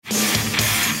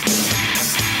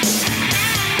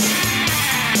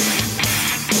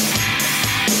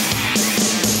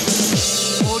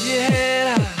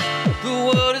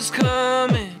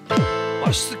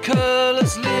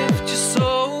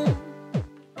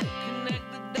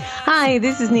Hi,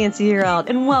 this is Nancy Yearout,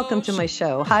 and welcome to my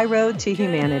show, High Road to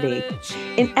Humanity.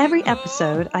 In every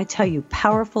episode, I tell you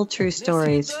powerful, true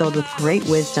stories filled with great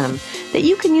wisdom that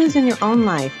you can use in your own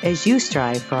life as you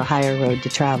strive for a higher road to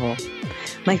travel.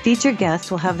 My featured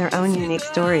guests will have their own unique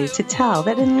stories to tell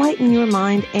that enlighten your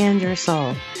mind and your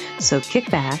soul. So kick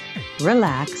back,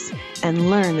 relax, and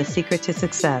learn the secret to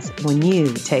success when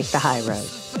you take the high road.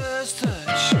 First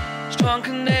touch, strong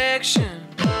connection,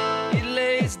 it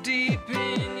lays deep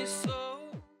in your soul.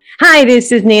 Hi,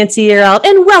 this is Nancy Yearout,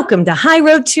 and welcome to High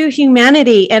Road to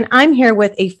Humanity. And I'm here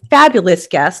with a fabulous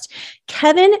guest,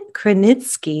 Kevin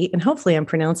Kranitsky, and hopefully I'm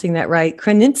pronouncing that right.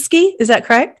 Kranitsky, is that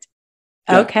correct?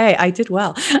 Yeah. Okay, I did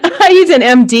well. He's an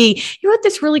MD. He wrote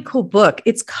this really cool book.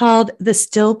 It's called The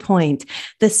Still Point,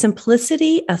 The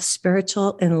Simplicity of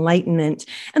Spiritual Enlightenment.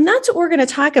 And that's what we're going to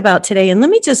talk about today. And let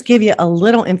me just give you a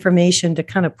little information to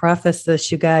kind of preface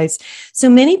this, you guys. So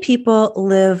many people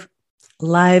live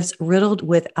lives riddled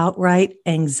with outright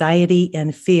anxiety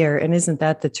and fear. And isn't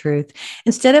that the truth?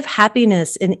 Instead of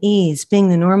happiness and ease being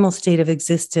the normal state of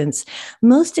existence,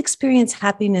 most experience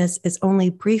happiness as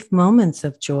only brief moments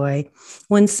of joy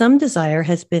when some desire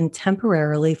has been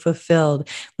temporarily fulfilled,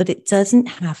 but it doesn't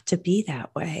have to be that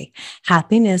way.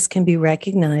 Happiness can be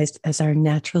recognized as our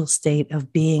natural state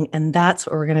of being. And that's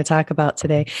what we're going to talk about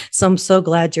today. So I'm so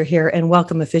glad you're here, and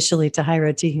welcome officially to High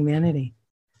Road to Humanity.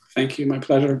 Thank you. My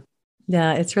pleasure.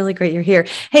 Yeah, it's really great you're here.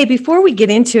 Hey, before we get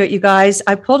into it, you guys,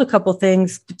 I pulled a couple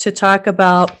things to talk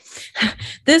about.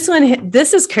 This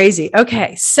is crazy.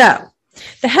 Okay, so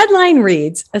the headline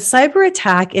reads, a cyber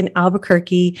attack in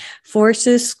Albuquerque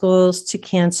forces schools to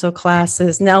cancel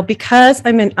classes. Now, because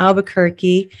I'm in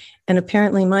Albuquerque, and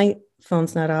apparently my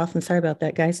phone's not off, I'm sorry about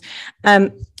that, guys.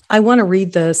 I want to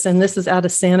read this, and this is out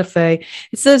of Santa Fe.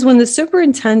 It says, when the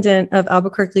superintendent of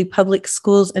Albuquerque Public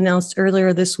Schools announced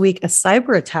earlier this week a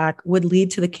cyber attack would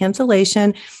lead to the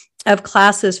cancellation of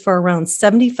classes for around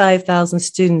 75,000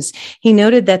 students, he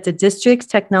noted that the district's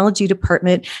technology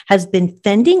department has been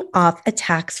fending off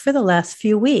attacks for the last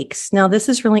few weeks. Now, this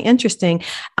is really interesting.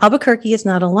 Albuquerque is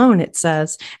not alone, it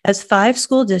says, as 5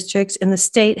 school districts in the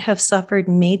state have suffered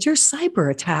major cyber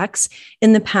attacks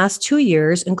in the past 2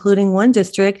 years, including one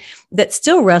district that's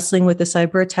still wrestling with the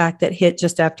cyber attack that hit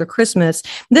just after Christmas.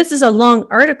 This is a long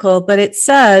article, but it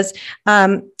says,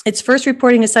 it's first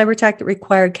reporting a cyber attack that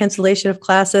required cancellation of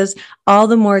classes, all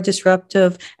the more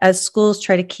disruptive as schools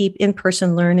try to keep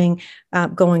in-person learning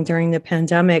going during the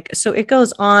pandemic. So it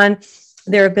goes on.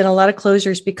 There have been a lot of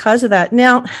closures because of that.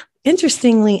 Now,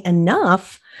 interestingly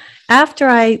enough, after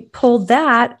I pulled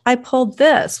that, I pulled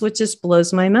this, which just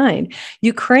blows my mind.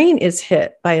 Ukraine is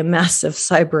hit by a massive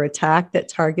cyber attack that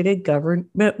targeted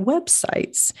government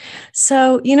websites.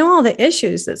 So, you know, all the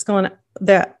issues that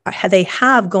they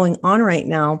have going on right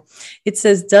now. It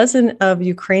says dozens of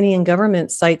Ukrainian government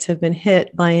sites have been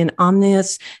hit by an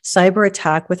ominous cyber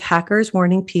attack, with hackers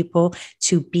warning people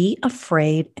to be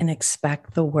afraid and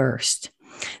expect the worst.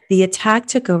 The attack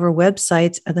took over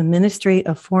websites of the Ministry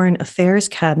of Foreign Affairs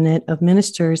Cabinet of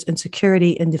Ministers and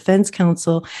Security and Defense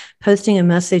Council, posting a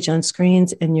message on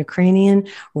screens in Ukrainian,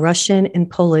 Russian, and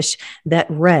Polish that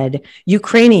read,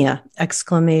 Ukrainia! !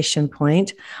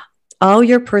 All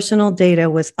your personal data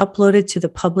was uploaded to the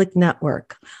public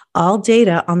network. All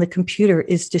data on the computer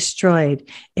is destroyed.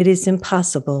 It is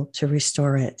impossible to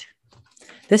restore it.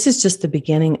 This is just the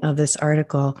beginning of this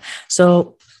article.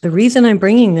 So the reason I'm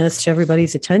bringing this to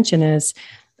everybody's attention is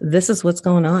this is what's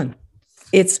going on.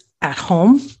 It's at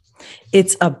home.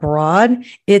 It's abroad.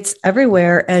 It's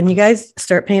everywhere. And you guys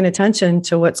start paying attention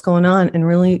to what's going on and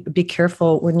really be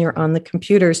careful when you're on the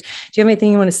computers. Do you have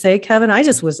anything you want to say, Kevin? I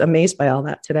just was amazed by all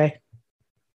that today.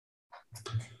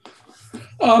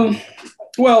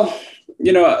 Well,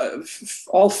 you know,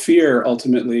 all fear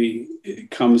ultimately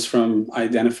comes from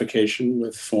identification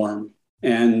with form.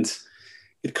 And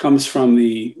it comes from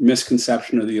the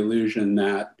misconception or the illusion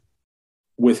that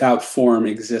without form,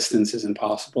 existence is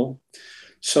impossible.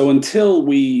 So until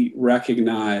we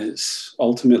recognize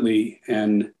ultimately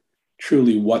and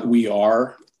truly what we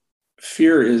are,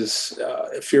 fear is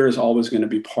always going to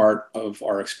be part of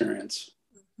our experience.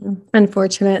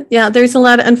 Unfortunate. Yeah, there's a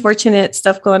lot of unfortunate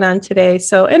stuff going on today.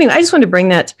 So anyway, I just want to bring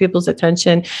that to people's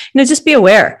attention. Just be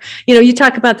aware. You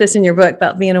talk about this in your book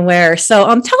about being aware. So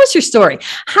tell us your story.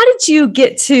 How did you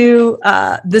get to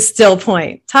the still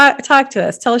point? Talk to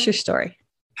us. Tell us your story.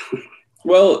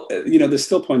 Well, the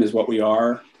still point is what we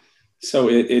are. So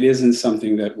it isn't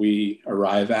something that we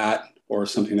arrive at or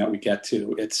something that we get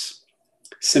to. It's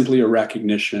simply a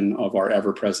recognition of our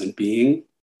ever-present being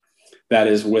that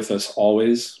is with us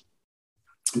always,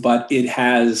 but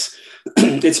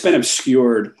it's been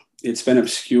obscured. It's been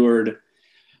obscured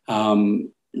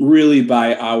really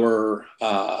by our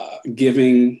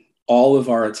giving all of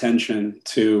our attention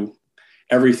to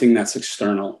everything that's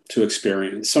external to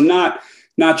experience. So not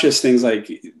just things like,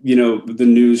 the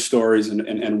news stories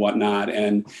and whatnot,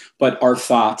 but our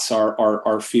thoughts,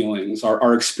 our feelings,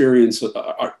 our experience,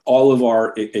 all of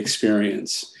our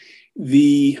experience,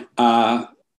 the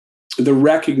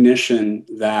recognition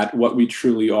that what we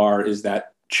truly are is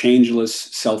that changeless,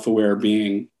 self-aware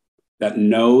being that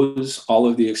knows all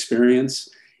of the experience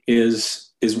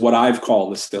is what I've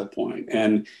called the still point.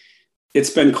 And it's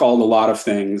been called a lot of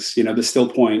things. The still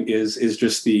point is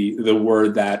just the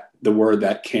word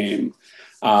that came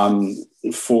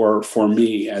for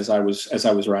me as I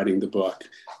was writing the book.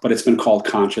 But it's been called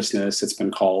consciousness. It's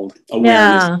been called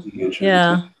awareness.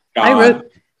 Yeah. God.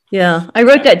 I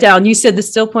wrote that down. You said the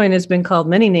still point has been called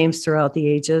many names throughout the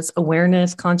ages: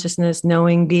 awareness, consciousness,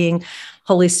 knowing, being,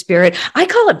 Holy Spirit. I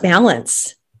call it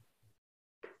balance.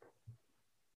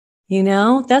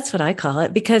 That's what I call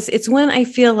it, because it's when I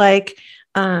feel like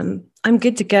I'm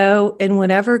good to go, and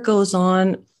whatever goes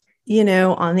on,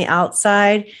 on the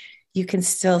outside, you can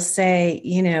still say,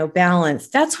 balance.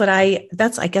 That's I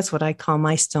guess what I call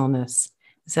my stillness.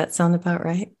 Does that sound about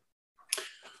right?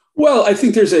 Well, I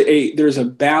think there's a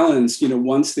balance.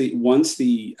 Once the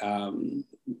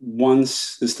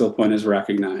still point is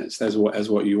recognized as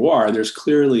what you are, there's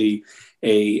clearly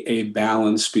a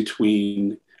balance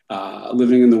between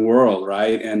living in the world,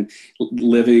 right, and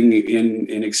living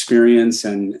in experience,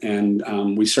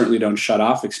 and we certainly don't shut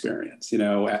off experience.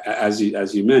 As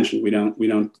you mentioned, we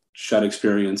don't shut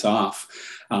experience off,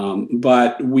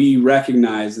 but we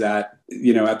recognize that,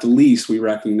 at the least, we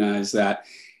recognize that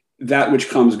which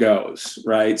comes goes,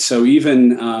 right? So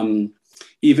even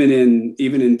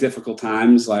in difficult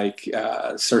times, like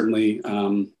certainly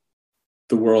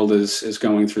the world is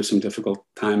going through some difficult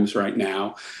times right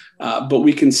now, but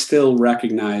we can still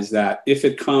recognize that if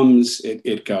it comes,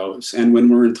 it goes. And when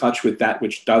we're in touch with that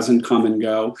which doesn't come and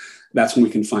go, that's when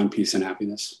we can find peace and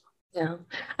happiness. Yeah.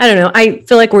 I don't know. I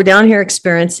feel like we're down here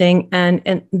experiencing,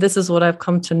 and this is what I've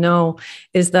come to know,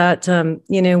 is that,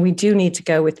 we do need to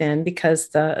go within, because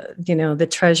the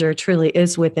treasure truly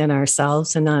is within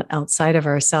ourselves and not outside of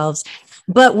ourselves.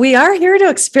 But we are here to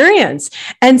experience.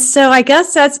 And so I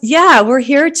guess we're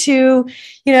here to,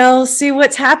 see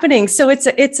what's happening. So it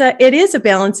is a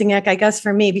balancing act, I guess,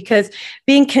 for me, because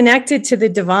being connected to the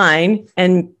divine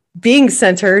and being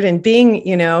centered and being,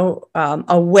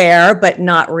 aware, but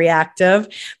not reactive,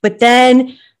 but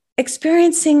then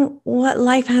experiencing what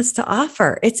life has to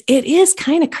offer. It is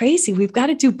kind of crazy. We've got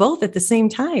to do both at the same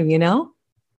time,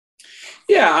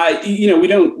 Yeah,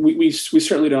 we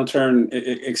certainly don't turn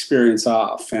experience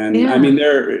off. And yeah.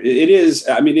 It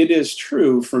is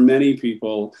true for many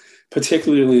people,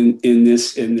 particularly in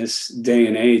this day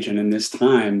and age and in this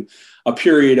time. A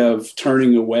period of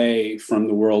turning away from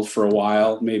the world for a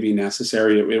while may be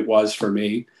necessary. It was for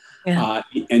me. Yeah.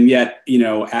 And yet,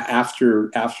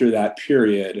 after that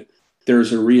period,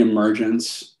 there's a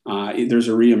reemergence. There's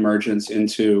a reemergence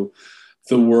into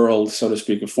the world, so to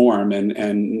speak, of form, and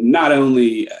not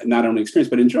only experience,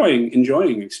 but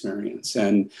enjoying experience,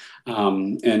 and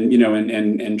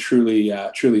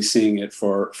truly seeing it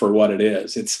for what it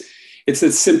is.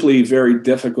 It's simply very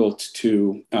difficult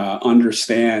to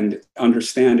understand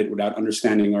it without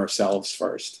understanding ourselves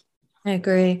first. I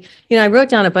agree. I wrote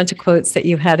down a bunch of quotes that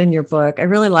you had in your book. I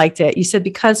really liked it. You said,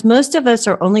 because most of us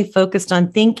are only focused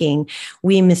on thinking,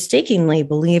 we mistakenly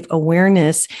believe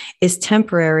awareness is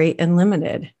temporary and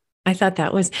limited. I thought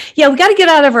that was, we got to get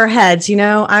out of our heads.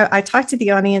 I talked to the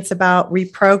audience about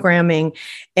reprogramming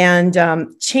and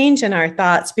changing our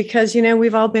thoughts, because,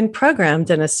 we've all been programmed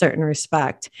in a certain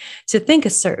respect to think a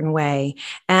certain way.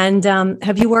 And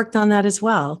have you worked on that as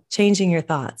well, changing your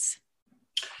thoughts?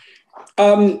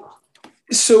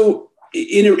 So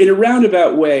in a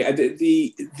roundabout way,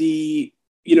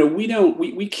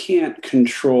 we can't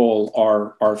control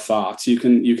our thoughts. You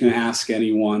can ask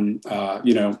anyone,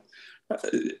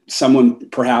 someone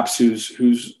perhaps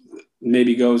who's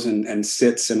maybe goes and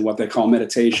sits in what they call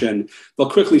meditation, they'll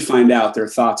quickly find out their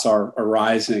thoughts are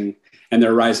arising, and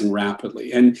they're rising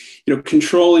rapidly. And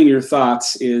controlling your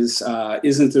thoughts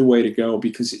isn't the way to go,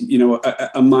 because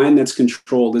a mind that's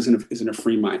controlled isn't a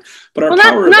free mind. But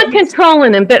not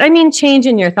controlling them, but I mean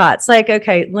changing your thoughts. Like,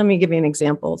 okay, let me give you an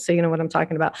example, so you know what I'm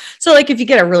talking about. So, like, if you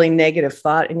get a really negative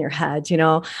thought in your head,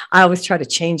 I always try to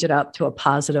change it up to a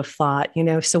positive thought.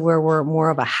 So where we're more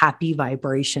of a happy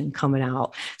vibration coming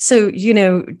out. So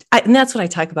and that's what I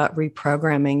talk about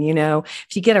reprogramming.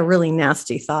 If you get a really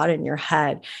nasty thought in your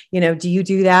head, do you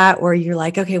do that? Or you're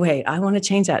like, okay, wait, I want to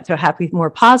change that to a happy, more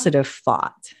positive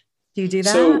thought. Do you do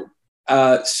that? So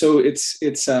So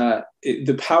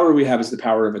the power we have is the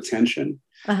power of attention.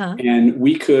 Uh-huh. And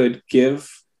we could give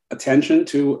attention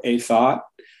to a thought,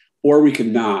 or we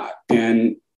could not.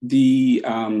 And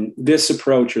this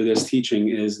approach or this teaching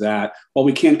is that while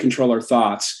we can't control our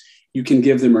thoughts, you can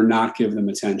give them or not give them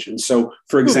attention. So,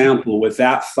 for example, with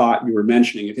that thought you were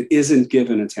mentioning, if it isn't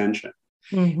given attention,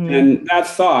 and that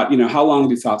thought, how long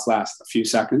do thoughts last? A few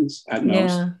seconds at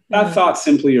most. Yeah. That thought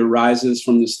simply arises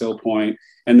from the still point,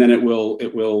 and then it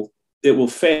will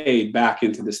fade back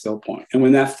into the still point. And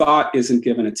when that thought isn't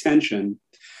given attention,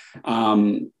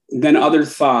 then other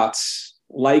thoughts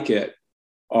like it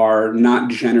are not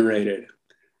generated,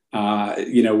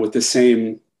 with the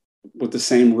same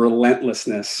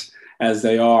relentlessness as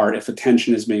they are if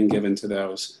attention is being given to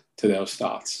those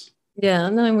thoughts. Yeah,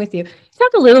 no, I'm with you.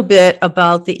 Talk a little bit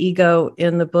about the ego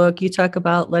in the book. You talk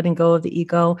about letting go of the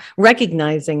ego,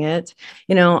 recognizing it.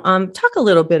 Talk a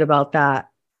little bit about that.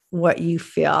 What you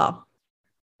feel.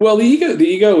 Well, the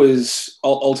ego is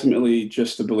ultimately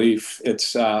just a belief.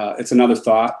 It's another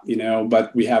thought,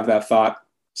 but we have that thought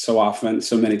so often,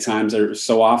 so many times, or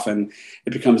so often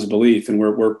it becomes a belief, and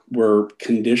we're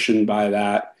conditioned by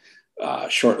that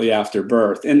shortly after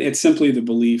birth. And it's simply the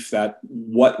belief that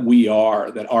what we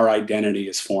are, that our identity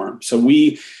is formed. So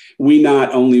we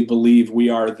not only believe we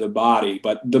are the body,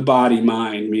 but the body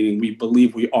mind, meaning we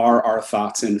believe we are our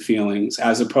thoughts and feelings,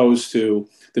 as opposed to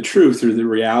the truth or the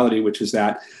reality, which is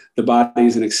that the body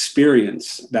is an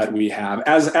experience that we have,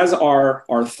 as are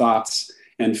our thoughts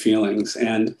and feelings.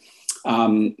 And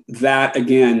that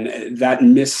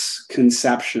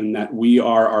misconception that we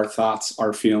are our thoughts,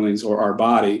 our feelings, or our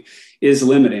body is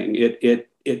limiting.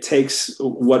 It takes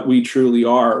what we truly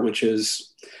are, which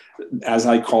is, as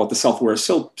I call it, the self-aware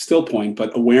still point,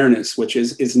 but awareness, which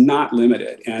is not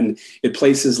limited, and it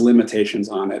places limitations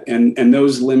on it. And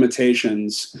those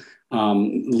limitations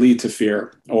lead to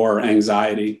fear or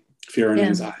anxiety, fear and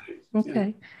anxiety.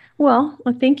 Okay. Yeah. Well,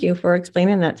 thank you for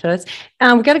explaining that to us.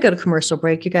 We've got to go to commercial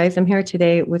break, you guys. I'm here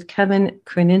today with Kevin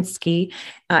Kraninsky.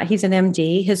 He's an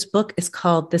MD. His book is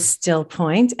called The Still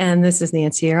Point. And this is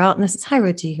Nancy Yearout, and this is High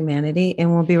Road to Humanity.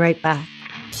 And we'll be right back.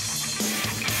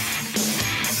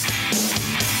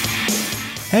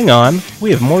 Hang on. We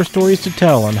have more stories to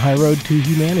tell on High Road to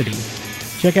Humanity.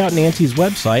 Check out Nancy's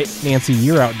website,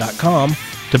 nancyyearout.com,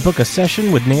 to book a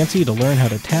session with Nancy to learn how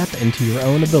to tap into your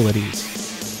own abilities.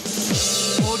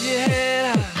 Hold your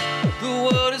head high, the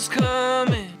world is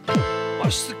coming.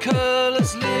 Watch the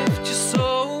colors lift your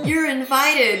soul. You're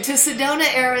invited to Sedona,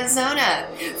 Arizona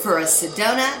for a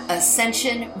Sedona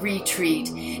Ascension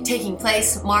Retreat taking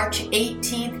place March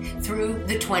 18th through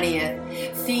the 20th,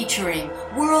 featuring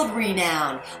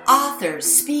world-renowned authors,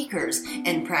 speakers,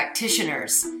 and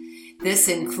practitioners. This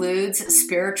includes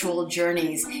spiritual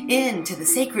journeys into the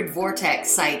sacred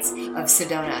vortex sites of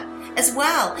Sedona, as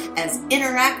well as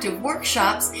interactive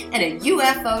workshops and a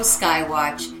UFO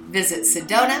skywatch. Visit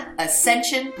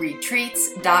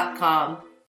SedonaAscensionRetreats.com.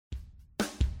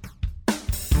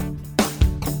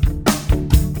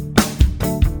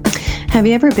 Have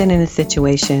you ever been in a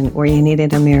situation where you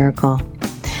needed a miracle?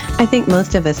 I think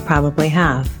most of us probably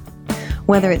have.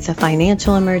 Whether it's a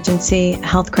financial emergency,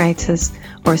 health crisis,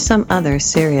 or some other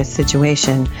serious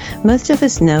situation, most of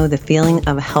us know the feeling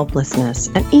of helplessness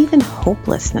and even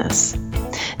hopelessness.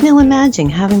 Now imagine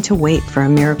having to wait for a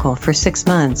miracle for 6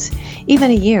 months, even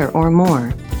a year or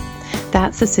more.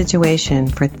 That's the situation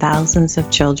for thousands of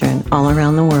children all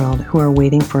around the world who are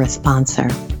waiting for a sponsor.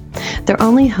 Their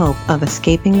only hope of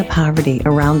escaping the poverty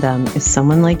around them is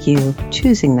someone like you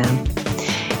choosing them.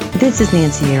 This is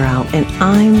Nancy Yearout, and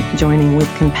I'm joining with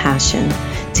Compassion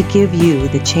to give you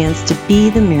the chance to be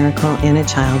the miracle in a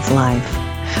child's life.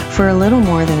 For a little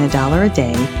more than $1 a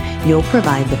day, you'll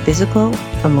provide the physical,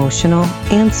 emotional,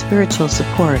 and spiritual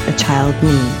support a child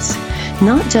needs,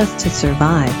 not just to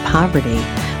survive poverty,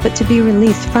 but to be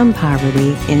released from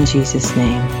poverty in Jesus'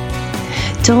 name.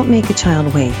 Don't make a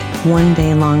child wait one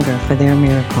day longer for their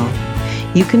miracle.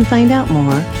 You can find out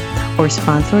more or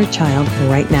sponsor a child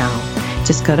right now.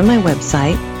 Just go to my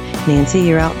website,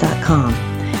 nancyyearout.com.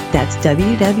 That's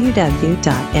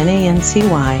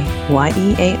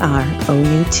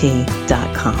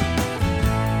www.nancyyearout.com.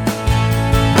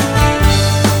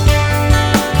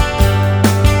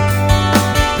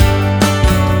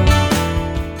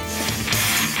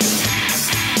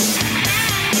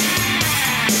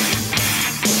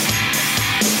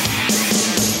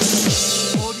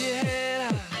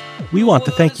 We want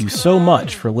to thank you so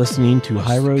much for listening to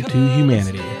High Road to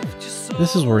Humanity.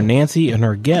 This is where Nancy and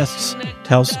her guests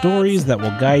tell stories that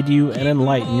will guide you and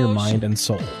enlighten your mind and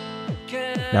soul.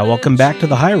 Now welcome back to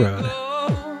the High Road.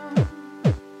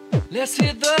 Let's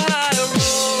hit the high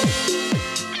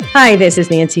road. Hi, this is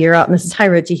Nancy Yearout, and this is High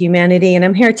Road to Humanity. And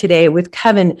I'm here today with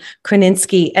Kevin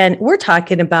Kroninsky, and we're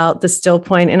talking about the still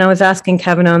point. And I was asking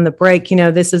Kevin on the break,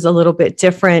 this is a little bit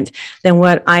different than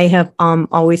what I have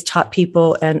always taught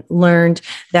people and learned,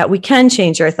 that we can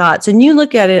change our thoughts. And you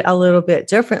look at it a little bit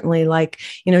differently, like,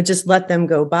 just let them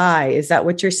go by. Is that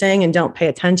what you're saying? And don't pay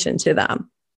attention to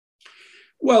them.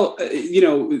 Well,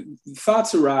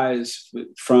 thoughts arise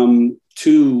from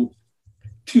two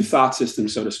thought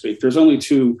systems, so to speak. There's only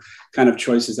two kind of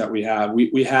choices that we have.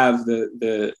 We have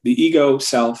the ego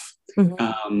self,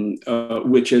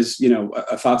 which is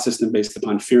a thought system based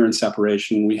upon fear and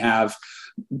separation. We have,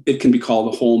 it can be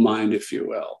called the whole mind, if you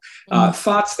will.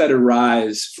 Thoughts that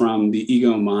arise from the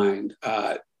ego mind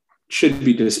should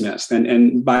be dismissed,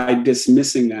 and by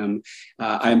dismissing them,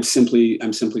 I'm simply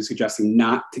suggesting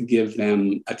not to give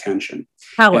them attention.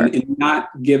 Power. And not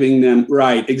giving them,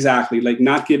 right, exactly, like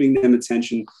not giving them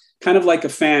attention, kind of like a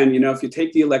fan. If you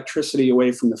take the electricity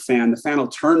away from the fan will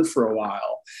turn for a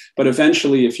while, but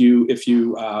eventually, if you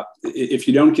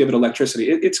don't give it electricity,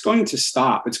 it's going to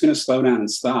stop. It's going to slow down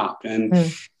and stop.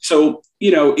 And so,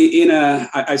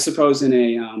 I suppose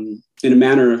in a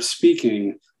manner of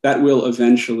speaking, that will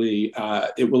eventually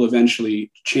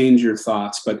change your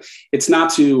thoughts, but it's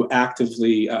not to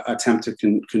actively attempt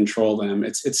to control them.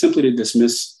 It's simply to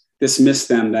dismiss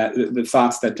them, that the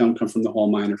thoughts that don't come from the whole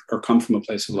mind or come from a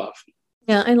place of love.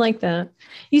 Yeah, I like that.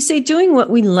 You say doing what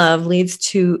we love leads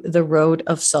to the road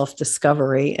of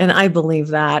self-discovery. And I believe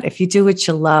that if you do what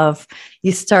you love,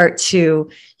 you start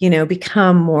to,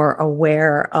 become more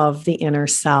aware of the inner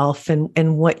self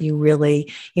and what you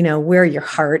really, where your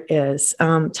heart is.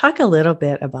 Talk a little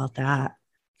bit about that.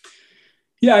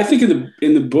 Yeah, I think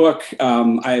in the book,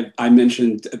 I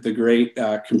mentioned the great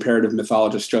comparative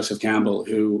mythologist Joseph Campbell,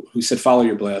 who said, "Follow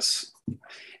your bliss."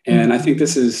 And I think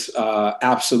this is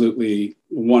absolutely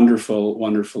wonderful,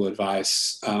 wonderful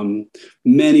advice.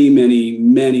 Many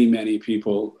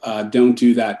people don't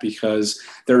do that because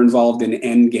they're involved in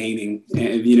end gaining,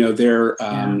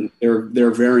 and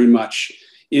they're very much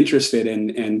interested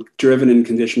and driven and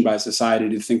conditioned by society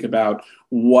to think about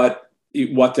what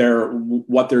they're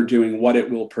doing, what it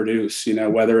will produce.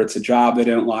 Whether it's a job they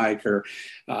don't like, or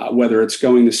whether it's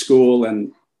going to school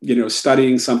and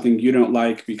studying something you don't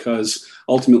like because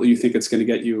ultimately you think it's going to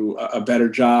get you a better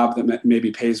job that maybe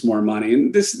pays more money.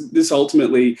 And this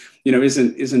ultimately,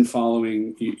 isn't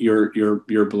following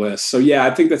your bliss. So yeah,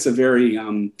 I think that's a very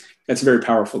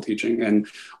powerful teaching, and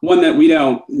one that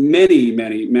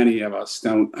many of us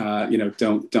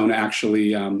don't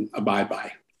actually abide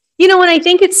by. And I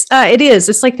think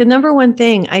it's like the number one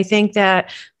thing. I think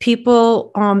that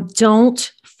people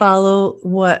don't follow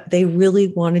what they really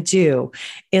want to do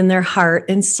in their heart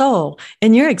and soul.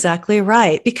 And you're exactly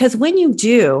right. Because when you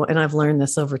do, and I've learned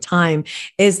this over time,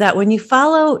 is that when you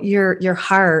follow your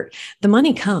heart, the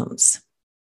money comes.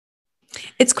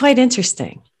 It's quite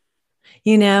interesting.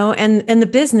 And the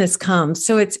business comes.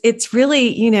 So it's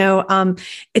really,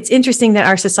 it's interesting that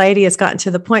our society has gotten to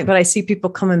the point, but I see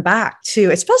people coming back to,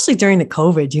 especially during the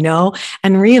COVID,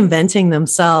 and reinventing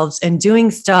themselves and doing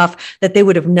stuff that they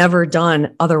would have never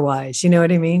done otherwise. You know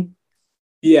what I mean?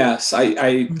 Yes.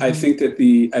 I think that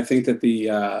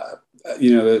the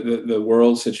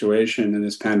world situation in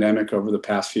this pandemic over the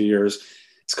past few years,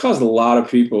 it's caused a lot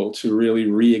of people to really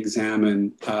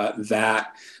re-examine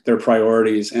their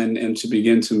priorities and to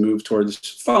begin to move towards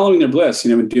following their bliss,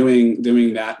 and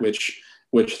doing that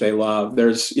which they love.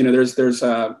 There's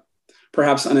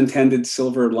perhaps unintended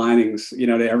silver linings,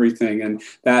 to everything, and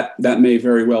that may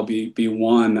very well be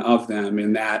one of them.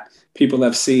 In that people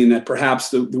have seen that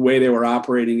perhaps the way they were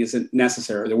operating isn't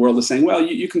necessary. The world is saying, well,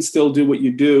 you can still do what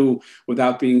you do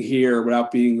without being here, without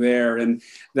being there, and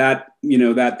that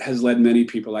has led many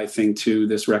people, I think, to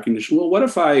this recognition. Well, what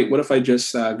if I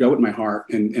just go with my heart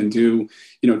and do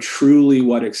truly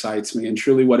what excites me and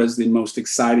truly what is the most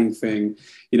exciting thing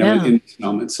in this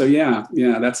moment. So yeah,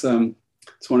 that's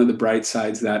it's one of the bright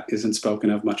sides that isn't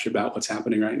spoken of much about what's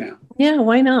happening right now. Yeah,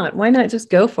 why not? Why not just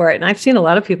go for it? And I've seen a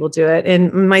lot of people do it,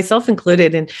 and myself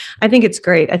included. And I think it's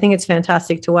great. I think it's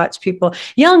fantastic to watch people,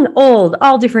 young, old,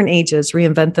 all different ages,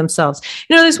 reinvent themselves.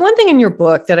 There's one thing in your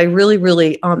book that I really,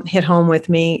 really hit home with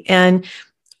me. And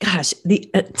gosh,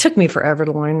 it took me forever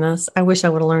to learn this. I wish I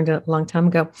would have learned it a long time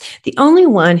ago. The only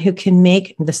one who can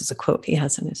this is a quote he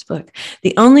has in his book,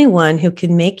 the only one who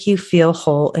can make you feel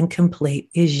whole and complete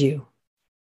is you.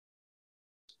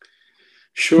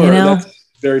 Sure, that's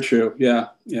very true. Yeah.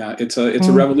 It's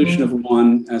a revolution of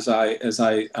one, as I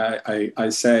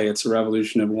say. It's a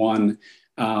revolution of one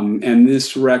And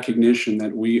this recognition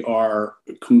that we are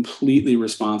completely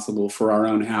responsible for our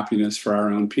own happiness, for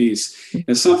our own peace,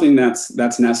 is something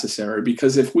that's necessary.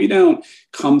 Because if we don't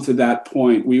come to that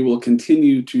point, we will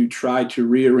continue to try to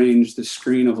rearrange the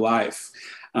screen of life.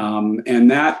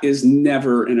 And that is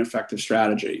never an effective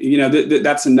strategy. You know,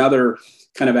 that's another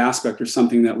kind of aspect or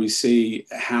something that we see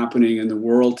happening in the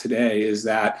world today, is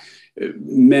that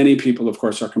many people, of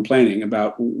course, are complaining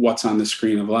about what's on the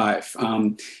screen of life.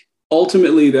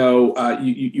 Ultimately, though,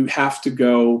 you have to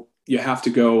go. You have to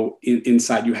go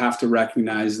inside. You have to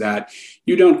recognize that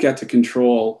you don't get to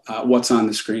control what's on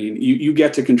the screen. You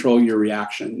get to control your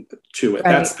reaction to it.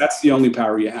 Right. That's the only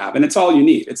power you have, and it's all you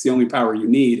need. It's the only power you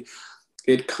need.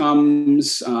 It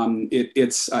comes.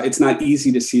 It's not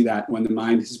easy to see that when the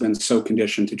mind has been so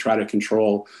conditioned to try to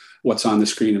control what's on the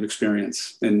screen of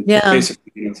experience and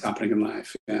basically what's happening in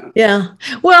life. Yeah.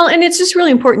 Well, and it's just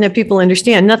really important that people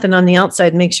understand nothing on the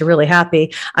outside makes you really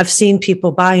happy. I've seen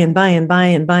people buy and buy and buy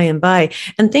and buy and buy,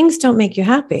 and things don't make you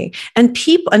happy. And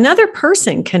another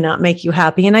person cannot make you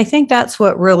happy. And I think that's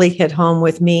what really hit home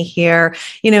with me here.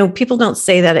 You know, people don't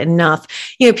say that enough.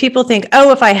 You know, people think,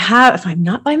 oh, if I'm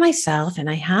not by myself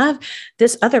and I have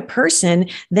this other person,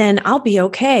 then I'll be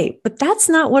okay. But that's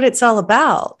not what it's all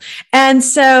about. And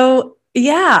so,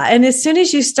 yeah. And as soon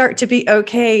as you start to be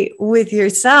okay with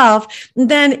yourself,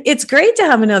 then it's great to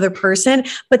have another person,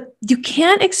 but you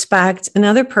can't expect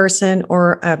another person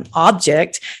or an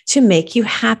object to make you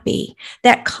happy.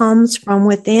 That comes from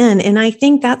within. And I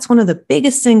think that's one of the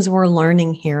biggest things we're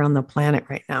learning here on the planet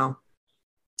right now.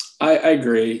 I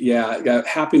agree. Yeah.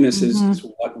 Happiness is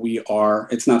what we are.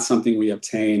 It's not something we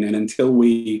obtain. And until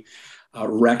we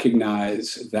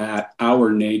recognize that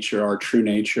our nature, our true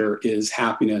nature, is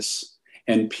happiness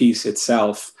and peace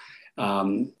itself,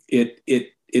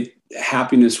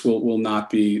 happiness will not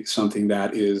be something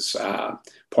that is not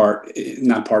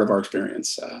part of our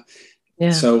experience.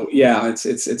 So yeah,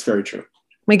 it's very true.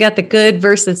 We got the good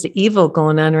versus the evil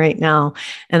going on right now,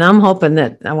 and I'm hoping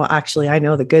that. Well, actually, I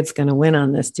know the good's going to win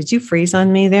on this. Did you freeze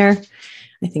on me there?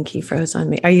 I think he froze on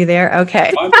me. Are you there?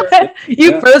 Okay.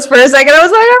 You froze for a second. I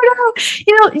was like, oh no.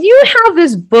 You know, you have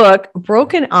this book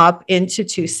broken up into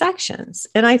 2 sections.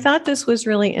 And I thought this was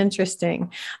really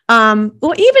interesting.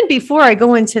 Well, even before I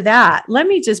go into that, let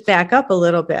me just back up a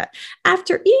little bit.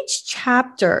 After each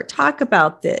chapter, talk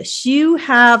about this. You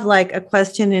have like a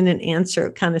question and an answer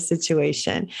kind of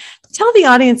situation. Tell the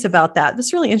audience about that. This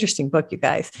is a really interesting book, you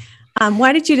guys.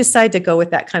 Why did you decide to go with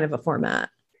that kind of a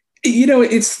format? You know,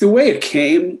 it's the way it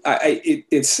came.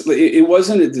 It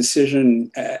wasn't a decision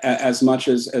as much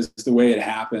as the way it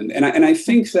happened. And I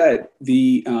think that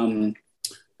the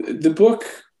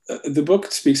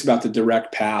book speaks about the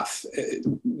direct path,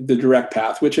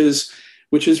 which is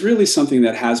really something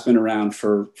that has been around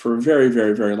for a very,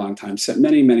 very, very long time,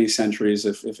 many centuries,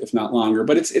 if not longer.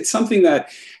 But it's something that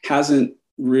hasn't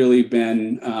really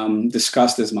been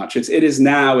discussed as much. It is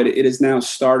now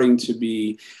starting to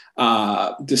be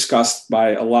discussed by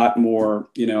a lot more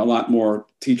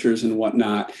teachers and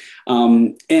whatnot.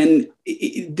 And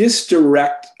this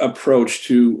direct approach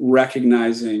to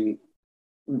recognizing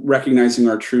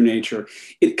our true nature,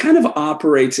 it kind of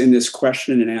operates in this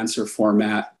question and answer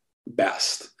format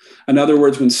best. In other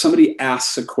words, when somebody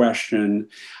asks a question,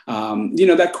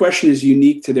 that question is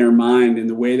unique to their mind in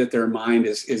the way that their mind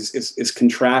is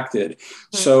contracted.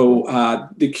 Mm-hmm. So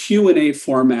the Q&A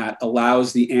format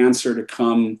allows the answer to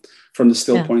come from the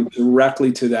still point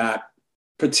directly to that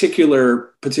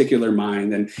particular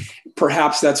mind, and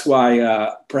perhaps that's why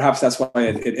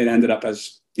it ended up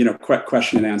as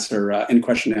question and answer in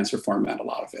question and answer format, a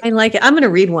lot of it. I like it. I'm going to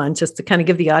read one just to kind of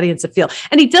give the audience a feel.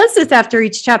 And he does this after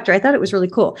each chapter. I thought it was really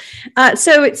cool.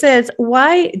 So it says,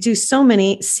 why do so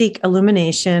many seek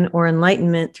illumination or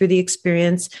enlightenment through the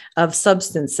experience of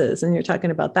substances? And you're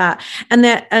talking about that.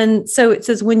 And so it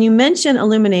says, when you mention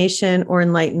illumination or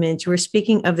enlightenment, you were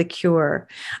speaking of the cure.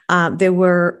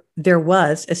 There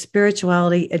was a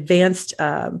spirituality advanced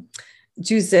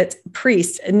Jesuit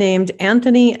priest named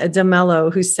Anthony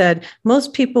DeMello, who said,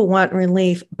 most people want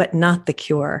relief, but not the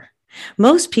cure.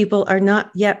 Most people are not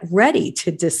yet ready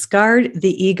to discard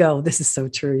the ego. This is so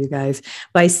true, you guys,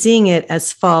 by seeing it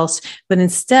as false, but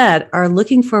instead are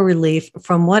looking for relief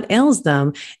from what ails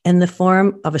them in the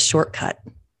form of a shortcut.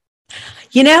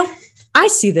 I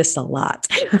see this a lot.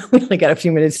 We only got a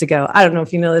few minutes to go. I don't know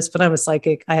if you know this, but I'm a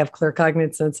psychic. I have clear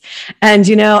cognizance. And,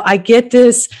 I get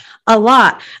this a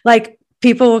lot. Like,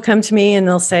 people will come to me and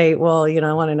they'll say, well,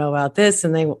 I want to know about this,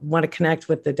 and they want to connect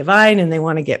with the divine and they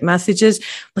want to get messages,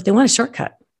 but they want a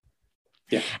shortcut.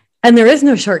 Yeah. And there is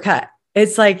no shortcut.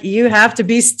 It's like you have to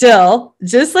be still,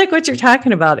 just like what you're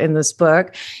talking about in this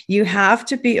book. You have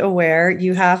to be aware.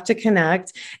 You have to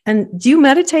connect. And do you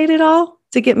meditate at all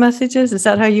to get messages? Is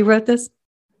that how you wrote this?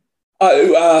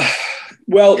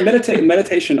 Well,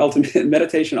 meditation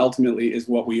ultimately is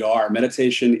what we are.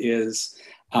 Meditation is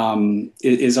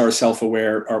our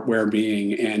self-aware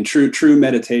being, and true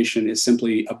meditation is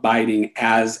simply abiding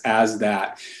as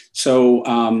that.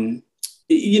 So,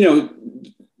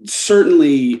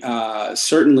 certainly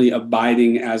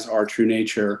abiding as our true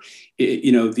nature.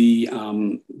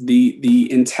 The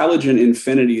intelligent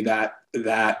infinity that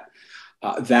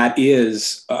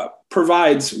is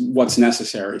provides what's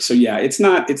necessary. So yeah, it's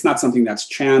not something that's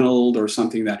channeled or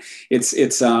something that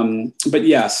but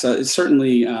yes,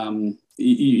 certainly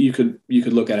you could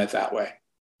look at it that way.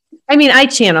 I mean, I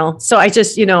channel. So I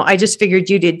just figured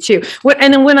you did too.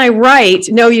 And then when I write,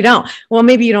 no, you don't. Well,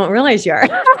 maybe you don't realize you are.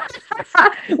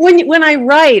 When I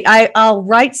write, I'll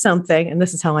write something. And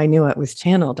this is how I knew it was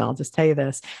channeled. I'll just tell you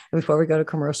this before we go to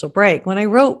commercial break. When I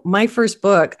wrote my first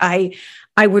book, I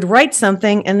would write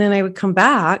something and then I would come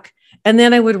back and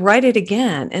then I would write it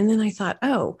again. And then I thought,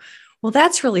 oh, well,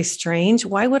 that's really strange.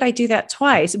 Why would I do that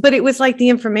twice? But it was like the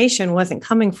information wasn't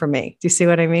coming from me. Do you see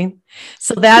what I mean?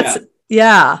 So that's,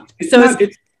 yeah.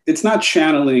 It's not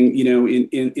channeling,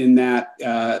 in that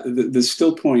the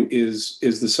still point is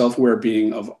the self-aware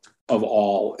being of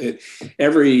all.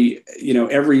 Every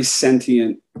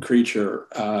sentient creature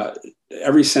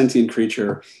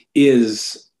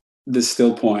is the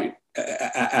still point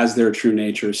as their true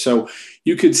nature. So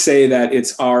you could say that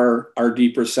it's our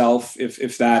deeper self,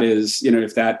 if that is,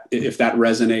 if that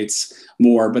resonates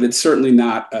more, but it's certainly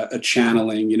not a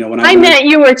channeling. When I meant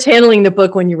you were channeling the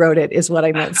book when you wrote it is what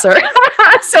I meant, sir.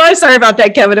 So I'm sorry about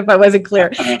that, Kevin, if I wasn't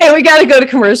clear. Hey, we got to go to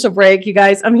commercial break, you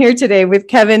guys. I'm here today with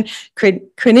Kevin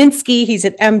Krasinski. He's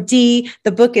an MD.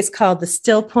 The book is called The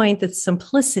Still Point, The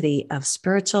Simplicity of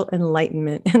Spiritual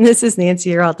Enlightenment. And this is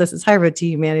Nancy Yearout. This is High Road to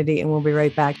Humanity, and we'll be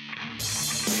right back.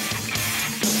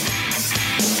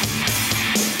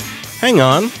 Hang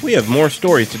on, we have more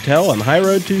stories to tell on High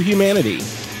Road to Humanity.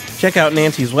 Check out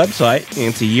Nancy's website,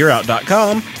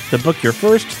 nancyyearout.com, to book your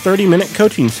first 30-minute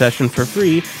coaching session for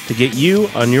free to get you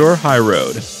on your high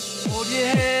road. Hold your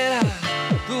head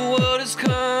high, the world is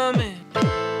coming.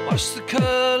 Watch the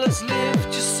colors lift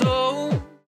your soul.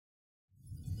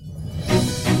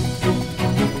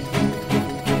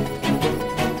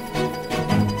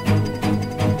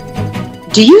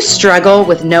 Do you struggle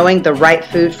with knowing the right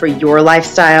food for your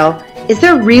lifestyle? Is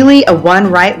there really a one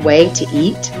right way to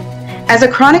eat? As a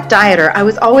chronic dieter, I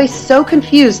was always so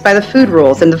confused by the food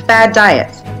rules and the fad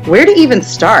diets. Where to even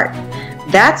start?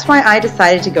 That's why I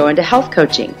decided to go into health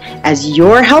coaching. As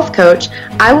your health coach,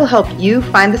 I will help you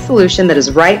find the solution that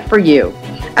is right for you.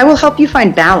 I will help you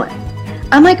find balance.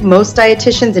 Unlike most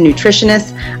dietitians and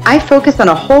nutritionists, I focus on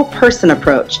a whole person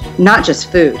approach, not just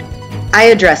food. I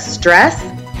address stress,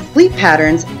 sleep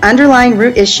patterns, underlying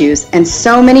root issues, and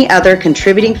so many other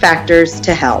contributing factors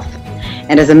to health.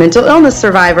 And as a mental illness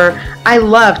survivor, I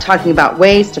love talking about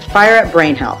ways to fire up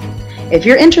brain health. If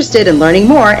you're interested in learning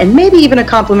more and maybe even a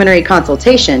complimentary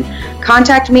consultation,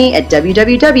 contact me at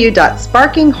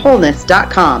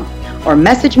www.sparkingwholeness.com or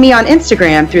message me on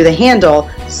Instagram through the handle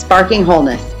Sparking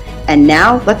Wholeness. And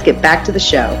now let's get back to the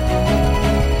show.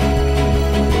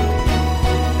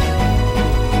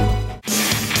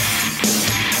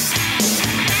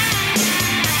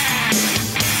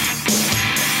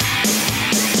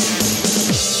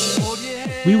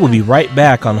 We will be right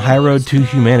back on High Road to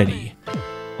Humanity.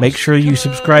 Make sure you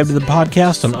subscribe to the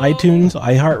podcast on iTunes,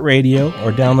 iHeartRadio,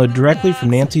 or download directly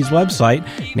from Nancy's website,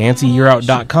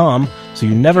 nancyyearout.com, so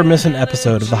you never miss an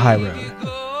episode of The High Road.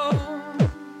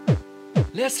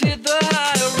 Let's hit the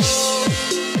high road.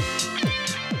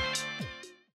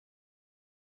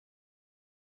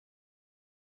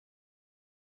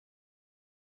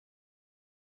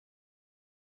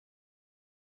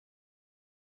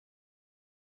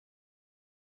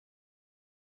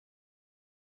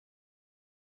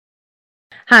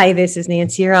 Hi, this is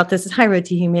Nancy Yearout. This is High Road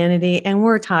to Humanity, and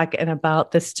we're talking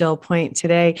about the still point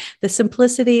today, the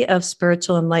simplicity of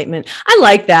spiritual enlightenment. I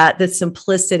like that, the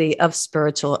simplicity of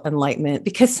spiritual enlightenment,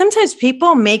 because sometimes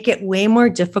people make it way more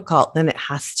difficult than it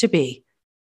has to be.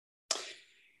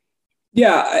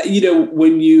 Yeah,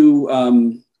 when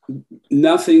you,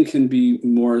 nothing can be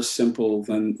more simple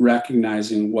than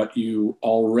recognizing what you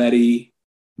already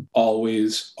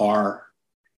always are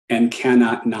and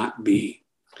cannot not be.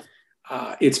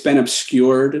 It's been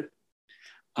obscured.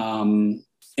 And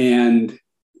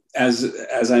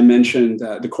as I mentioned,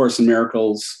 the Course in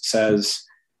Miracles says,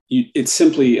 it's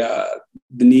simply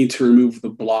the need to remove the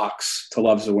blocks to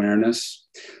love's awareness.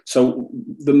 So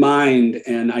the mind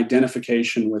and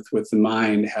identification with the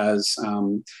mind has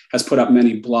put up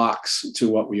many blocks to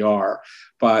what we are,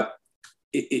 but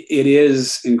it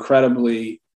is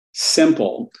incredibly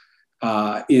simple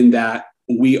in that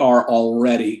we are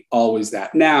already always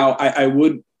that. Now, I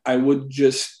would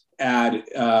just add,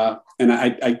 and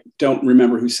I don't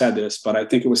remember who said this, but I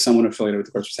think it was someone affiliated with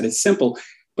the course who said it's simple,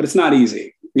 but it's not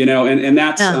easy. And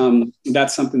that's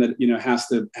that's something that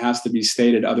has to be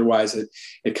stated. Otherwise,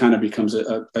 it kind of becomes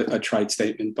a trite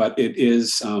statement. But it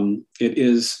is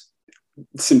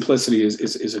simplicity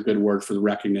is a good word for the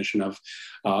recognition of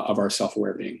our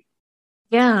self-aware being.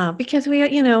 Yeah, because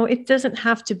it doesn't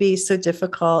have to be so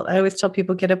difficult. I always tell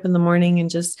people, get up in the morning and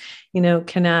just,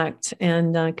 connect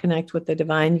with the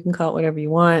divine. You can call it whatever you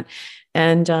want.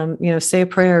 And, say a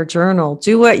prayer, journal,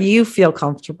 do what you feel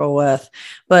comfortable with,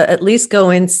 but at least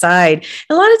go inside.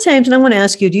 A lot of times, and I want to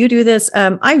ask you, do you do this?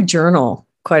 I journal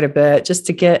quite a bit just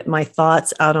to get my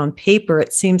thoughts out on paper.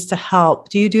 It seems to help.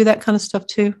 Do you do that kind of stuff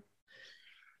too?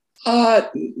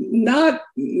 Not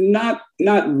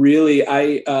really.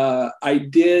 I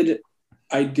did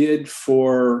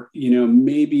for,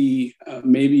 maybe a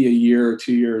year or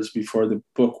 2 years before the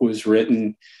book was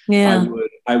written. Yeah.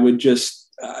 I would just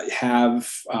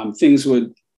have things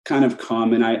would kind of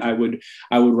come, and I would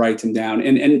write them down.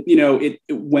 And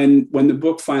when the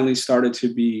book finally started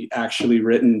to be actually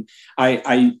written,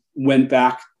 I went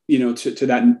back to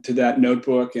that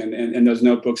notebook and those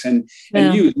notebooks and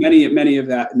used many of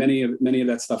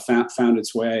that stuff found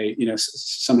its way,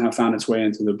 somehow found its way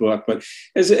into the book. But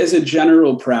as a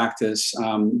general practice,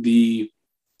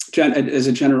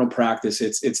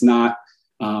 it's not,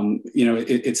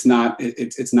 it's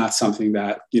not something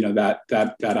that,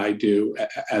 that I do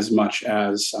as much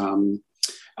as,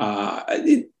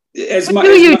 What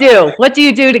do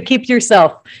you do to keep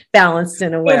yourself balanced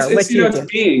and aware? It's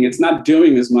being. It's not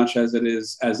doing as much as it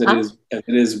is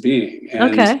being.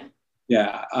 And, okay.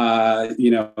 Yeah.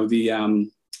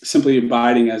 Simply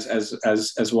abiding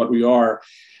as what we are.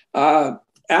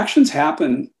 Actions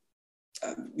happen.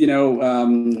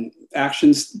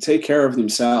 Actions take care of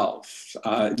themselves.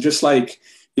 Just like,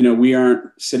 we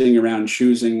aren't sitting around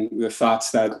choosing the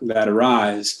thoughts that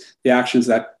arise, the actions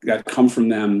that come from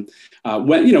them,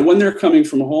 when they're coming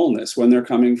from wholeness, when they're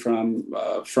coming from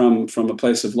a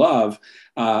place of love,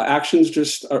 actions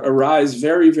just arise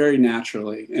very, very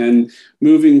naturally, and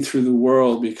moving through the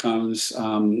world becomes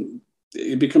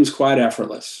quite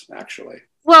effortless, actually.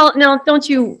 Well, now, don't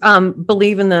you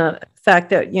believe in the fact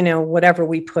that, whatever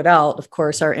we put out, of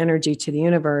course, our energy to the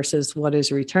universe is what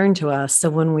is returned to us. So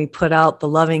when we put out the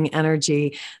loving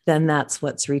energy, then that's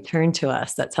what's returned to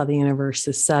us. That's how the universe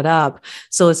is set up.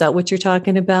 So is that what you're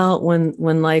talking about when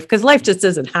life, because life just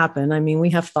doesn't happen. I mean, we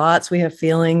have thoughts, we have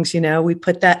feelings, we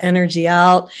put that energy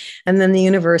out and then the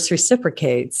universe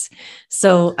reciprocates.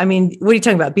 So, I mean, what are you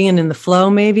talking about? Being in the flow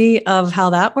maybe of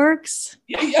how that works?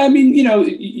 I mean,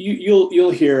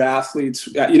 you'll hear athletes,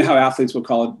 how athletes will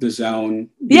call it the zone.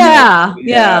 Yeah.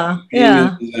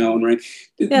 The zone, right?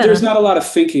 Yeah. There's not a lot of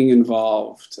thinking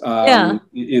involved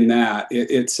in that.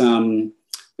 It's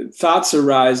thoughts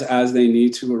arise as they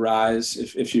need to arise,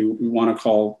 if you want to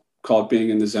call it being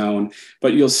in the zone.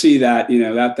 But you'll see that,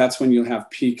 that's when you'll have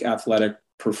peak athletic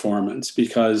performance,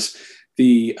 because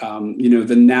the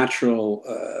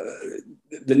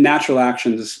natural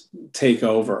actions take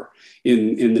over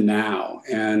in the now,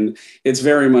 and it's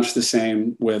very much the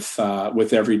same with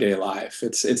everyday life.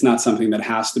 It's not something that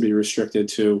has to be restricted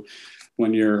to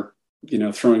when you're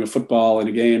throwing a football in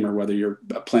a game, or whether you're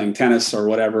playing tennis or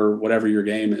whatever your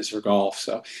game is, or golf.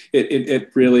 So it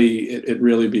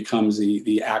really becomes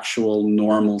the actual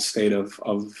normal state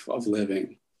of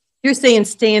living. You're saying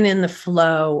staying in the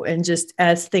flow, and just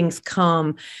as things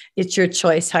come, it's your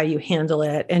choice how you handle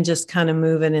it, and just kind of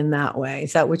moving in that way.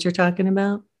 Is that what you're talking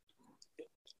about?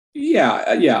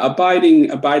 Yeah.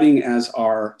 Abiding as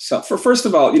ourself. First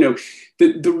of all,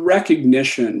 the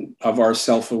recognition of our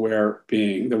self-aware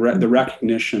being, the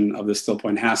recognition of the still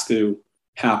point has to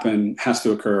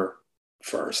occur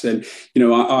first. And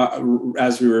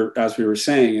as we were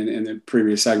saying in the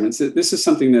previous segments, this is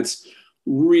something that's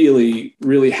really,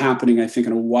 really happening, I think,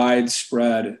 on a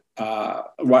widespread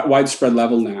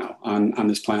level now on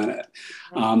this planet.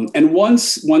 And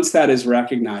once that is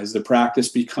recognized, the practice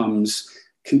becomes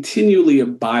continually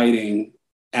abiding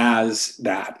as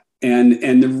that.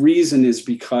 And the reason is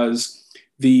because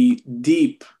the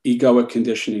deep egoic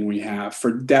conditioning we have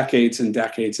for decades and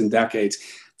decades and decades,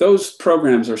 those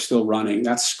programs are still running.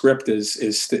 That script is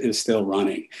still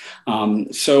running.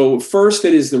 So first,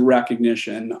 it is the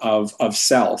recognition of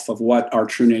self, of what our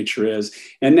true nature is,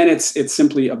 and then it's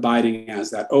simply abiding as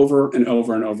that over and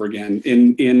over and over again.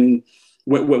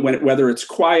 Whether it's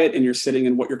quiet and you're sitting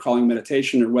in what you're calling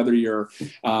meditation, or whether you're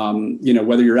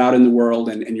whether you're out in the world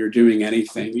and you're doing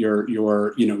anything, you're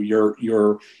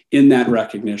in that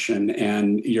recognition,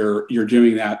 and you're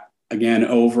doing that again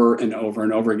over and over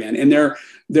and over again. And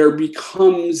there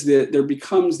becomes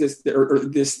this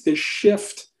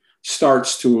shift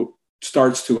starts to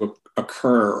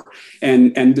occur,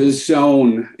 and the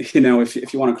zone, if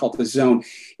you want to call it the zone,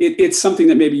 it's something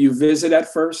that maybe you visit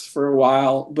at first for a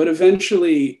while, but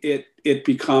eventually it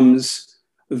becomes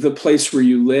the place where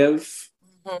you live,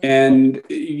 and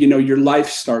your life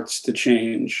starts to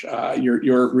change,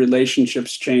 your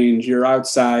relationships change, your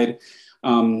outside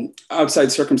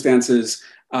circumstances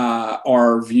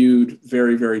are viewed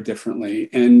very, very differently,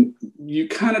 and you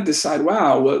kind of decide,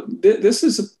 wow, well, this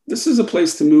is a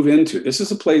place to move into. This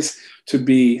is a place to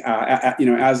be,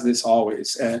 as this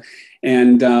always,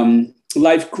 and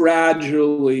life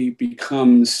gradually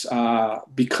becomes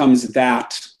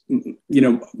that,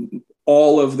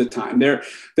 all of the time. There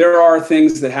are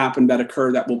things that happen, that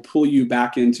occur, that will pull you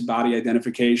back into body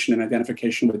identification and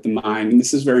identification with the mind. And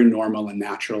this is very normal and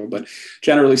natural. But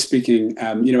generally speaking,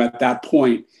 at that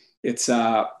point, it's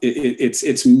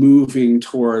moving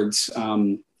towards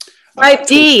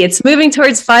 5D. It's moving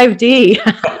towards 5D.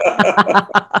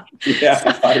 Yeah,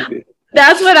 5D.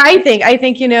 That's what I think. I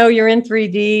think, you're in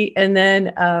 3D, and then,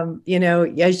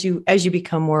 as you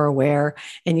become more aware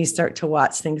and you start to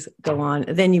watch things go on,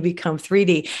 then you become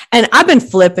 3D. And I've been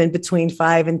flipping between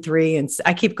 5 and 3, and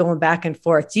I keep going back and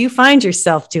forth. Do you find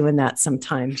yourself doing that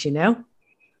sometimes,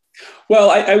 Well,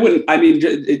 I wouldn't. I mean,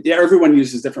 everyone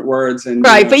uses different words, and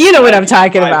right. But you know what I'm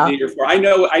talking about. I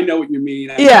know what you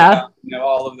mean.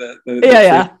 All of the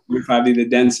 5D, the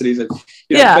densities, But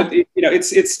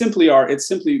it's simply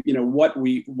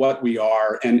what we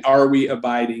are, and are we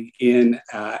abiding in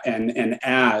and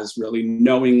as really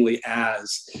knowingly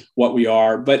as what we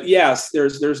are. But yes,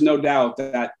 there's no doubt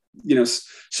that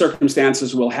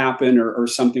circumstances will happen, or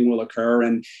something will occur,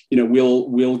 and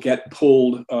we'll get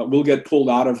pulled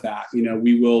out of that.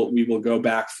 We will go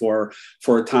back for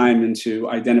a time into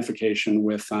identification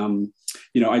with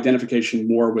identification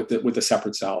more with the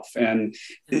separate self, and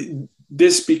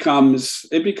this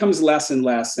becomes less and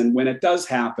less. And when it does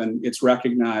happen, it's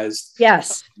recognized.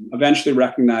 Yes. Eventually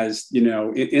recognized,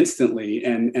 instantly,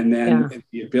 and then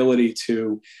the ability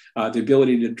to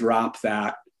drop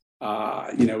that.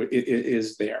 It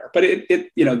is there, but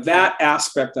that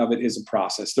aspect of it is a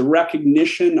process. The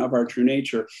recognition of our true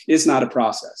nature is not a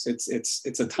process.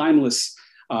 It's a timeless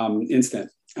instant.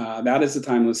 That is a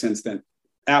timeless instant.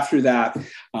 After that,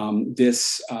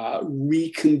 this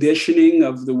reconditioning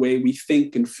of the way we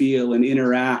think and feel and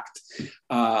interact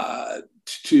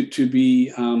to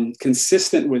be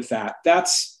consistent with that.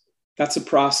 That's a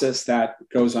process that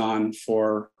goes on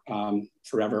for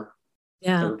forever.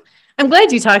 Yeah. I'm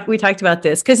glad we talked about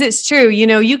this, because it's true.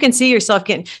 You can see yourself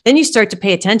then you start to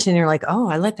pay attention. And you're like, oh,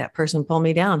 I let that person pull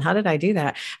me down. How did I do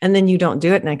that? And then you don't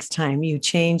do it next time. You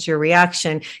change your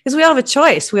reaction, because we all have a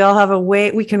choice. We all have a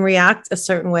way we can react a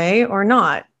certain way or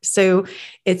not. So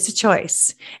it's a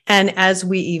choice. And as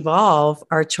we evolve,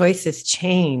 our choices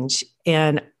change,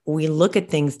 and we look at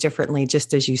things differently.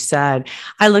 Just as you said,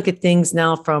 I look at things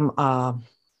now from,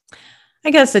 I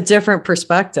guess, a different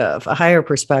perspective, a higher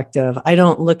perspective. I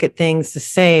don't look at things the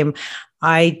same.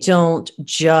 I don't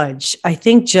judge. I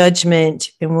think judgment,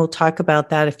 and we'll talk about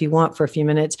that if you want for a few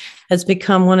minutes, has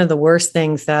become one of the worst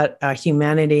things that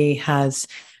humanity has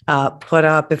put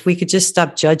up. If we could just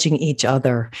stop judging each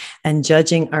other and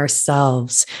judging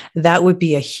ourselves, that would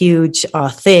be a huge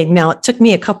thing. Now, it took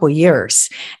me a couple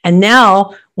years, and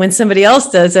now when somebody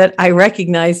else does it, I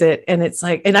recognize it, and it's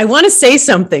like, and I want to say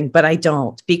something, but I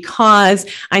don't, because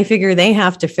I figure they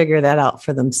have to figure that out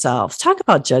for themselves. Talk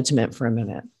about judgment for a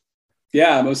minute.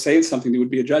 Yeah, I was saying something that would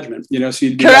be a judgment, so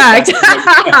you'd be correct.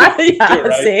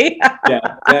 Right? See?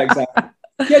 Yeah, exactly.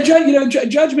 Yeah,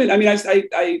 judgment. I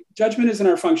mean, judgment isn't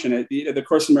our function. The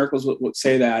Course in Miracles would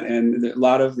say that, and a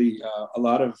lot of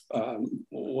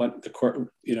what the Course,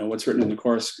 what's written in the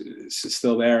Course is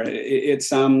still there.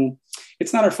 It's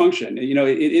it's not our function. You know,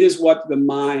 it is what the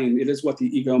mind, it is what the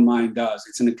ego mind does.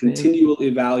 It's in a continual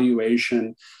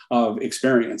evaluation of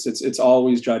experience. It's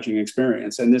always judging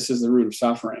experience. And this is the root of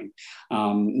suffering.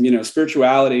 You know,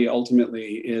 spirituality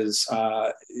ultimately is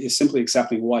simply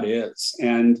accepting what is.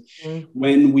 And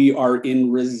when we are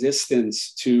in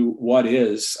resistance to what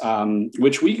is,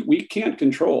 which we can't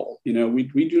control, you know,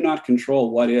 we do not control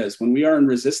what is. When we are in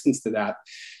resistance to that,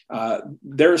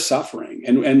 there's suffering.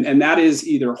 And that is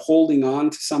either holding on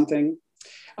to something,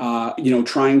 you know,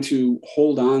 trying to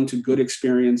hold on to good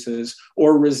experiences,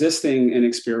 or resisting an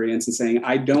experience and saying,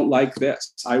 I don't like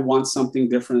this. I want something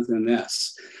different than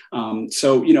this.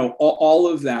 So, you know, all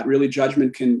of that really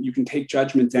you can take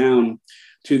judgment down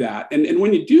to that. And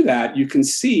when you do that, you can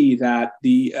see that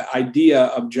the idea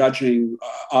of judging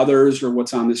others or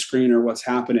what's on the screen or what's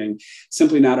happening,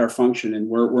 simply not our function. And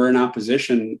we're in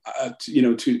opposition,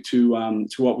 to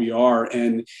what we are.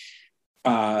 And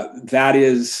that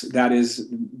is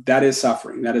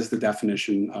suffering. That is the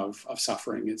definition of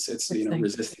suffering. It's you know,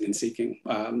 resisting and seeking,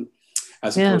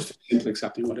 as opposed to simply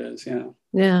accepting what is.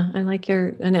 Yeah, I like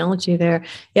your analogy there.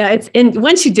 Yeah, and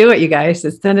once you do it, you guys,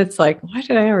 it's like, why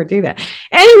did I ever do that?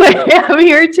 Anyway, I'm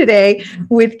here today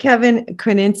with Kevin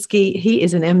Kroninsky. He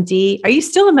is an MD. Are you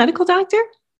still a medical doctor?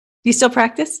 Do you still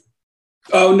practice?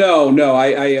 Oh no,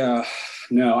 I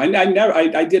never.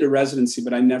 I did a residency,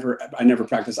 but I never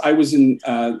practiced. I was in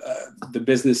the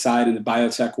business side in the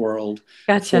biotech world.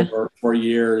 Gotcha. for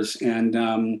years,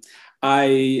 and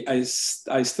I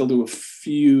still do a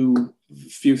few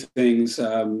things.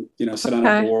 You know, sit on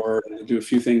a board and do a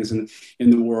few things in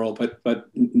the world, but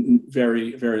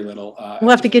very, very little.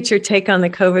 We'll have to get your take on the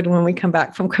COVID when we come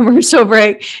back from commercial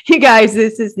break. You guys,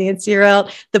 this is Nancy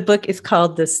Yearout. The book is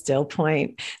called The Still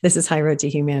Point. This is High Road to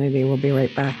Humanity. We'll be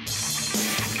right back.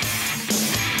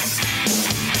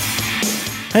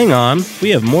 Hang on, we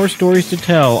have more stories to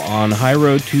tell on High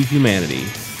Road to Humanity.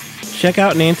 Check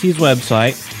out Nancy's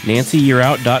website,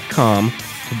 nancyyearout.com,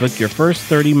 to book your first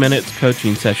 30 minutes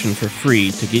coaching session for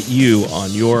free to get you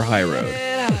on your high road.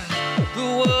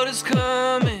 The world is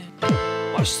coming.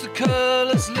 Watch the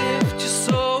colors lift your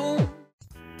soul.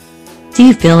 Do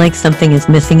you feel like something is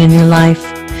missing in your life?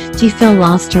 Do you feel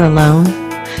lost or alone?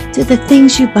 Do the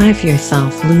things you buy for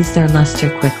yourself lose their luster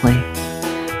quickly?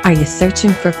 Are you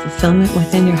searching for fulfillment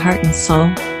within your heart and soul?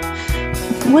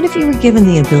 What if you were given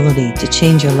the ability to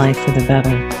change your life for the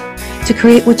better, to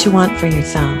create what you want for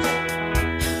yourself?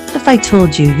 What if I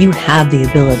told you you have the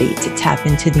ability to tap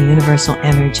into the universal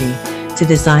energy to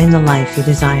design the life you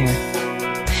desire?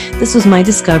 This was my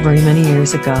discovery many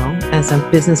years ago. As a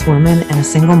businesswoman and a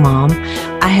single mom,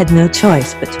 I had no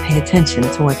choice but to pay attention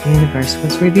to what the universe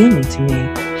was revealing to me,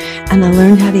 and I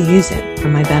learned how to use it for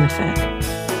my benefit.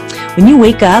 When you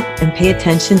wake up and pay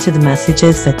attention to the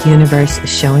messages that the universe is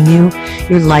showing you,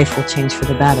 your life will change for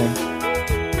the better.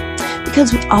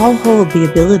 Because we all hold the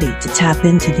ability to tap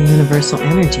into the universal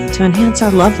energy to enhance our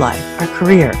love life, our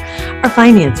career, our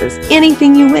finances,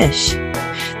 anything you wish.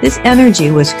 This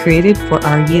energy was created for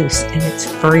our use, and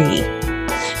it's free.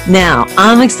 Now,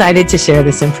 I'm excited to share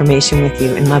this information with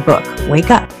you in my book, Wake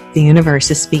Up, The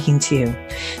Universe is Speaking to You.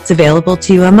 It's available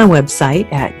to you on my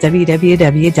website at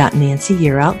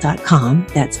www.nancyyearout.com.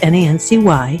 That's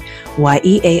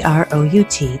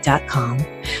NANCYYEAROUT.com,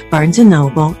 Barnes &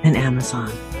 Noble, and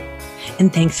Amazon.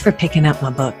 And thanks for picking up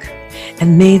my book.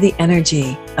 And may the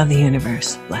energy of the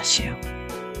universe bless you.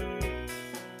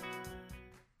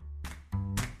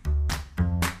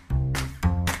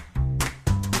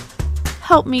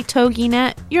 Help me,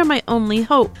 TogiNet. You're my only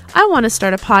hope. I want to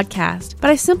start a podcast, but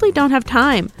I simply don't have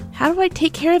time. How do I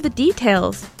take care of the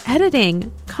details?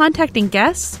 Editing? Contacting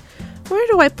guests? Where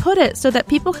do I put it so that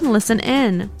people can listen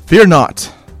in? Fear not.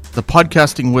 The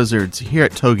podcasting wizards here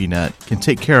at TogiNet can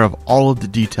take care of all of the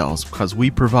details because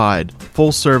we provide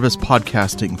full-service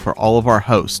podcasting for all of our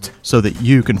hosts so that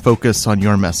you can focus on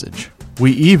your message.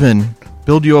 We even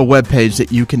build you a webpage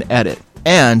that you can edit.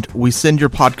 And we send your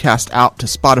podcast out to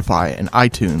Spotify and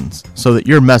iTunes so that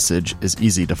your message is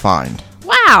easy to find.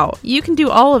 Wow, you can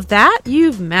do all of that?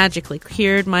 You've magically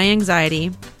cured my anxiety.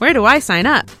 Where do I sign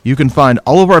up? You can find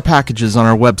all of our packages on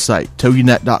our website,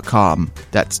 toginet.com.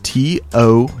 That's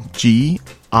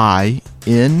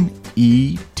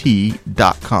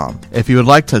TogiNet.com. If you would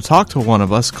like to talk to one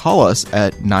of us, call us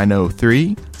at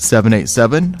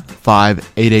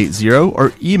 903-787-5880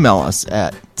 or email us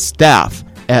at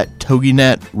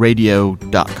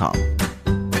staff@toginetradio.com.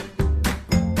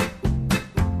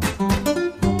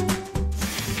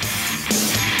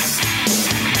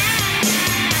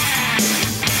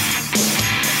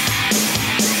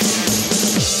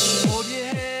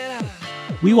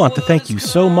 We want to thank you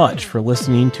so much for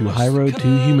listening to High Road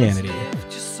to Humanity.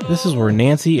 This is where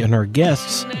Nancy and her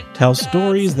guests tell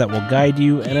stories that will guide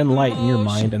you and enlighten your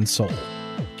mind and soul.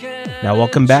 Now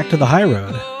welcome back to the High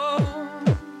Road.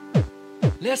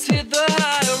 Let's hit the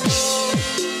high road.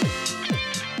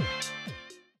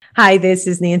 Hi, this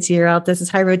is Nancy Yearout. This is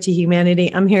High Road to Humanity.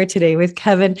 I'm here today with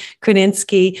Kevin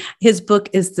Kruninsky. His book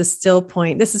is The Still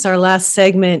Point. This is our last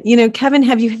segment. Kevin,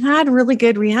 have you had really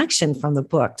good reaction from the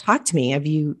book? Talk to me. Have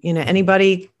you,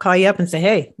 anybody call you up and say,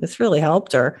 hey, this really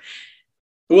helped? Or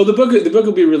Well, the book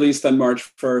will be released on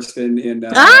March 1st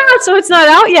so it's not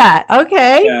out yet.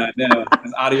 Okay. Yeah, no,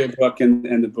 an audiobook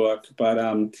and the book, but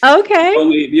okay.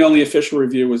 The only official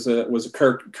review was a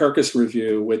Kirkus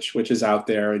review, which is out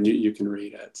there and you can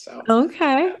read it. So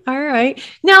okay, all right.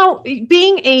 Now,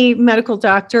 being a medical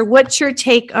doctor, what's your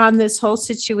take on this whole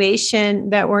situation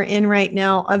that we're in right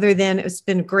now? Other than it's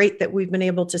been great that we've been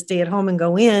able to stay at home and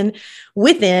go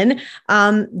within.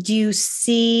 Do you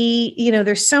see?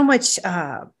 There's so much.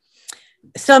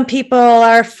 Some people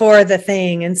are for the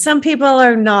thing and some people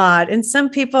are not. And some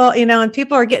people, and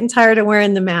people are getting tired of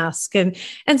wearing the mask. And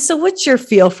so what's your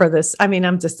feel for this? I mean,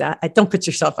 I don't put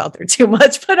yourself out there too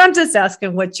much, but I'm just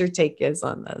asking what your take is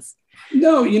on this.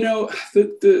 No,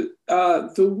 the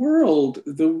world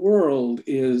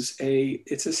is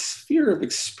it's a sphere of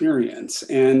experience,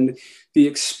 and the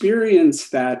experience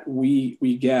that we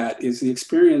get is the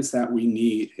experience that we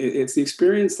need. It's the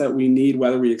experience that we need,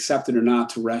 whether we accept it or not,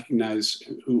 to recognize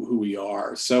who we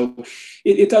are. So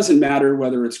it doesn't matter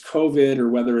whether it's COVID or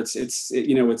whether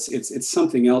it's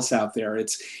something else out there.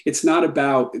 It's not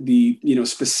about the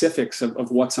specifics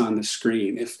of what's on the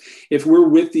screen. If we're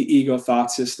with the ego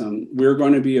thought system, we're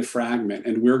going to be a fragment,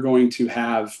 and we're going to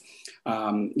have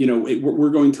we're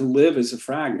going to live as a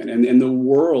fragment, and the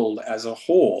world as a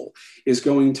whole is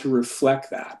going to reflect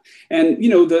that. And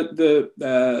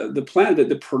the planet,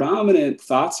 the predominant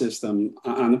thought system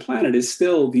on the planet is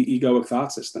still the egoic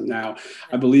thought system. Now,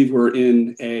 I believe we're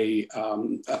in a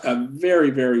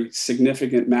very, very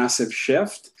significant, massive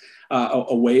shift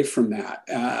away from that.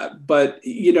 But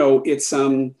it's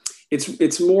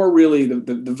more really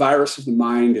the virus of the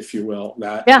mind, if you will.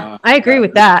 That I agree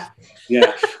with that.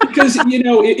 Yeah, because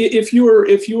if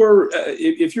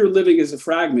you're living as a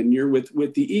fragment, you're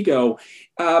with the ego.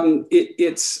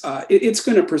 It's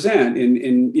going to present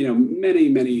in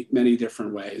many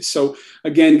different ways. So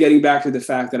again, getting back to the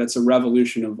fact that it's a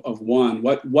revolution of one.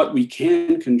 What we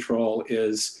can control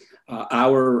is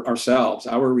ourselves,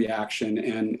 our reaction,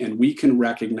 and we can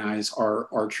recognize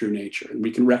our true nature, and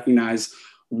we can recognize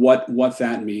what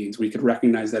that means. We could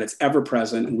recognize that it's ever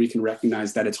present, and we can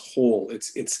recognize that it's whole.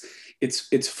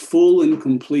 It's full and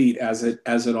complete as it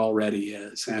already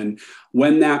is. And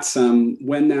when that's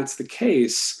the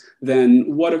case,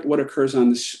 then what occurs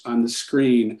on the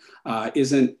screen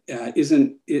isn't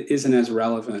as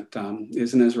relevant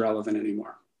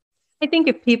anymore. I think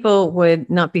if people would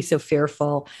not be so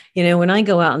fearful, when I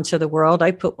go out into the world,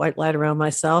 I put white light around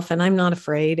myself, and I'm not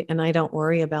afraid, and I don't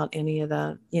worry about any of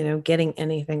the, getting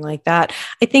anything like that.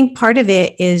 I think part of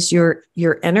it is your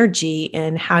energy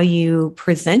and how you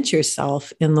present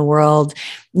yourself in the world.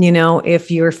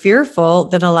 If you're fearful,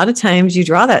 then a lot of times you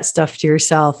draw that stuff to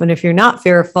yourself. And if you're not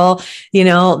fearful,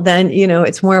 then,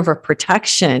 it's more of a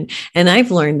protection. And I've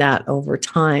learned that over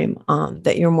time,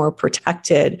 that you're more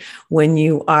protected when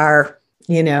you are,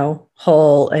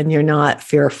 whole and you're not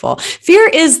fearful. Fear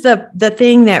is the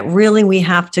thing that really we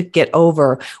have to get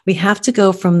over. We have to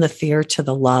go from the fear to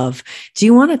the love. Do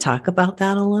you want to talk about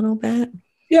that a little bit?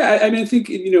 Yeah, I mean, I think,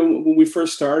 when we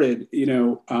first started,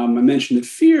 I mentioned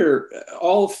that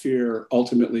all fear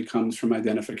ultimately comes from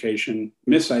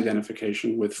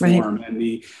misidentification with form, right, and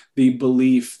the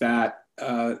belief that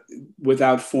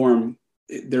without form,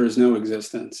 there is no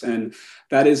existence. And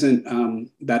that isn't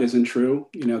true.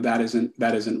 That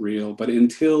isn't real. But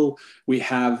until we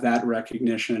have that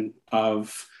recognition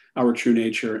of our true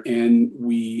nature, and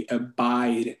we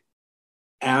abide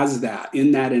as that,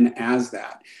 in that and as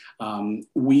that,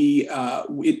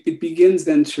 it begins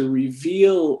then to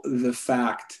reveal the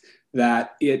fact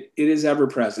that it is ever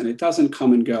present. It doesn't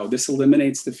come and go. This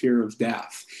eliminates the fear of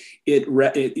death.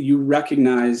 You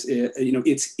recognize it.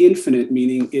 It's infinite,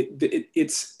 meaning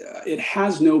it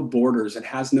has no borders. It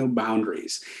has no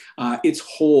boundaries. It's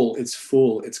whole. It's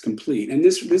full. It's complete. And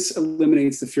this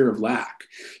eliminates the fear of lack.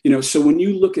 So when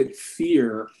you look at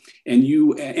fear, and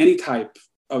any type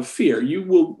of fear.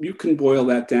 You can boil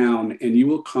that down, and you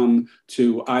will come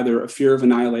to either a fear of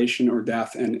annihilation or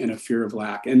death, and a fear of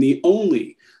lack. And the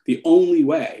only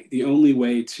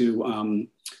way to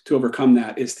overcome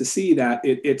that is to see that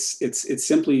it's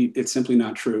simply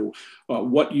not true.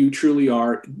 What you truly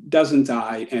are doesn't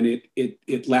die, and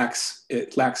it lacks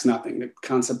nothing. The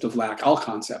concept of lack, all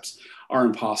concepts are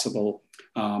impossible.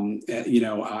 As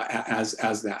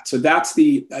that. So that's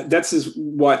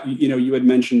what, you had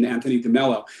mentioned, Anthony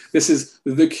DeMello. This is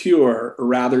the cure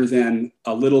rather than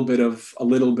a little bit of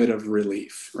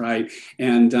relief, right?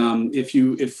 And if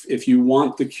you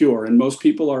want the cure, and most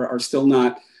people are still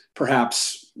not,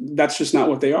 perhaps that's just not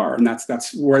what they are, and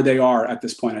that's where they are at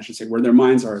this point, I should say, where their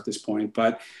minds are at this point.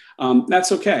 But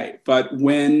that's okay. But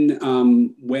when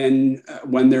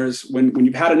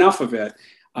you've had enough of it,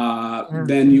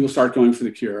 then you will start going for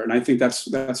the cure. And I think that's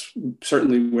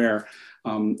certainly where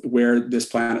this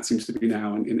planet seems to be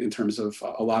now in terms of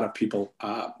a lot of people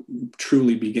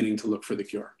truly beginning to look for the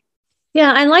cure.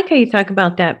 Yeah, I like how you talk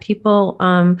about that. People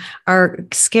are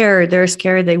scared. They're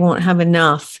scared they won't have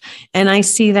enough. And I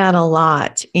see that a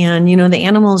lot. And, the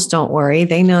animals don't worry.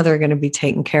 They know they're going to be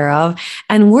taken care of.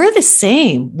 And we're the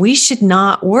same. We should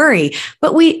not worry.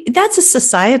 But that's a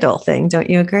societal thing. Don't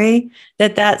you agree?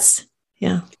 That's...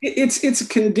 Yeah, it's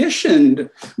conditioned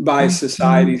by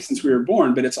society since we were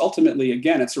born, but it's ultimately,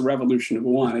 again, it's a revolution of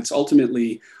one. It's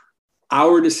ultimately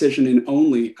our decision and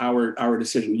only our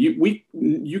decision.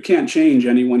 You can't change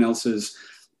anyone else's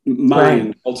mind.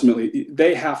 Right. Ultimately,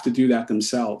 they have to do that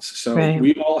themselves. So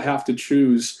we all have to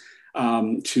choose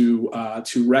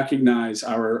to recognize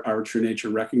our true nature,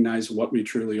 recognize what we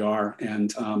truly are,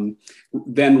 and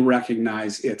then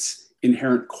recognize its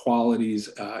inherent qualities,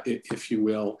 if you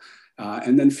will.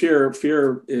 And then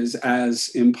fear is as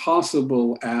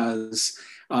impossible as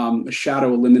a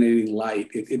shadow eliminating light.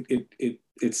 It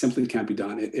simply can't be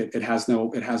done. It has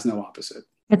no opposite.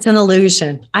 It's an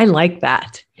illusion. I like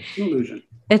that. It's an illusion.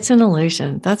 It's an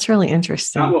illusion. That's really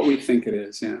interesting. Not what we think it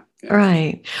is. Yeah.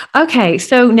 Right. Okay.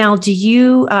 So now, do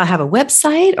you have a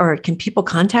website, or can people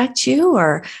contact you,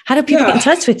 or how do people get in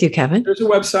touch with you, Kevin? There's a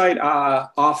website,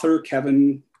 author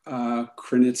Kevin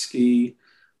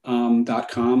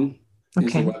Krenitsky.com.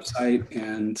 Is the website,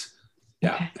 and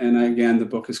and again, the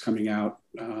book is coming out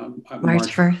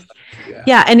March 1st.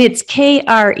 Yeah, and it's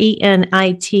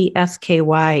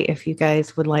KRENITSKY. If you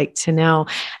guys would like to know,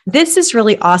 this is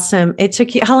really awesome. It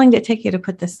took you, how long did it take you to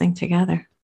put this thing together?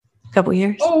 A couple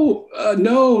years? No.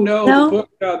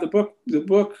 The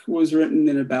book was written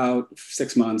in about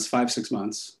 6 months, 5-6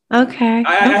 months. Okay.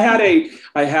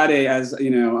 I had a as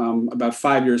about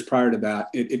 5 years prior to that,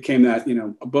 it came that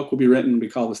a book will be written, we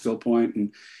call the still point,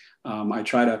 and I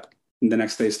try to the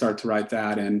next day start to write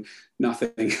that, and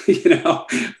nothing,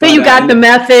 But you got the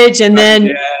message, and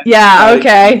then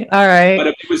okay, all right. But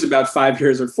it was about 5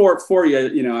 years or 4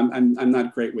 years. I'm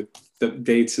not great with the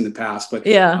dates in the past, but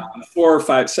 4 or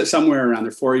 5, somewhere around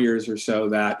there, 4 years or so,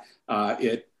 that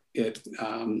it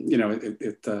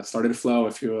started to flow,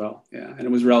 if you will. Yeah. And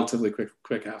it was relatively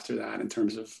quick after that in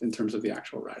terms of the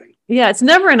actual writing. Yeah. It's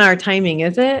never in our timing,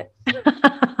 is it?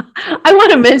 I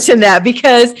want to mention that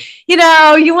because, you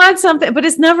want something, but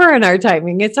it's never in our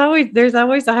timing. There's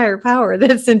always a higher power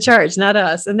that's in charge, not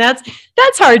us. And that's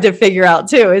hard to figure out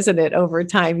too, isn't it? Over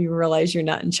time, you realize you're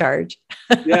not in charge.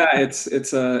 Yeah. It's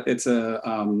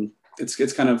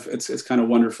kind of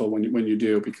wonderful when you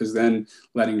do, because then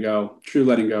true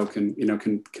letting go can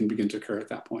begin to occur at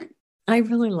that point. I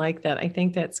really like that. I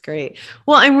think that's great.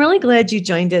 Well, I'm really glad you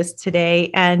joined us today.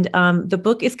 And the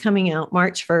book is coming out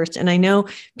March 1st. And I know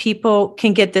people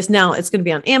can get this now. It's going to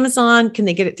be on Amazon. Can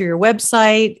they get it through your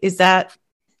website? Is that?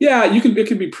 Yeah, it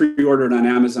can be pre-ordered on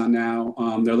Amazon now.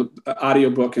 The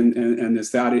audiobook and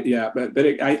this, but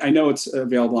I know it's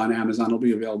available on Amazon. It'll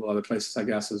be available other places, I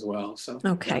guess, as well. So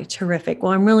okay, terrific.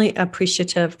 Well, I'm really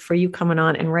appreciative for you coming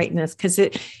on and writing this, because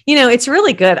it's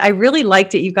really good. I really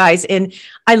liked it, you guys, and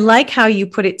I like how you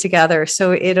put it together.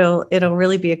 So it'll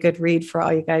really be a good read for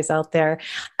all you guys out there.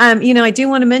 I do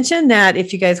want to mention that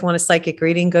if you guys want a psychic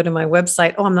reading, go to my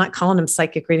website. Oh, I'm not calling them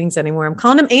psychic readings anymore. I'm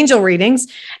calling them angel readings.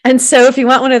 And so if you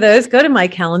want one of those, go to my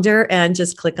calendar and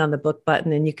just click on the book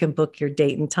button, and you can book your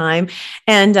date and time.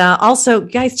 And also,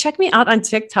 guys, check me out on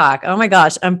TikTok. Oh my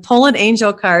gosh, I'm pulling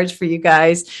angel cards for you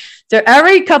guys.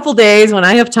 Every couple days when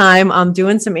I have time, I'm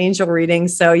doing some angel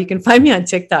readings. So you can find me on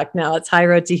TikTok now. It's High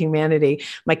Road to Humanity.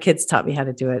 My kids taught me how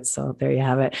to do it. So there you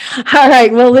have it. All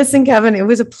right. Well, listen, Kevin, it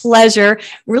was a pleasure.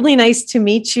 Really nice to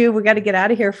meet you. We got to get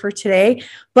out of here for today.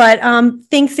 But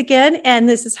thanks again. And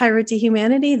this is High Road to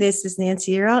Humanity. This is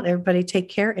Nancy Yearout. Everybody take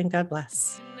care and God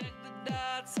bless.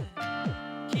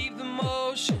 Keep the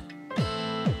motion.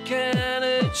 can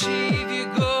achieve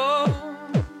your goal.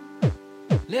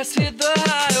 Let's hit the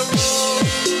high road.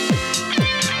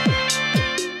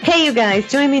 Hey, you guys,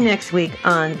 join me next week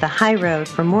on The High Road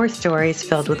for more stories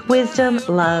filled with wisdom,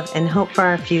 love, and hope for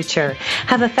our future.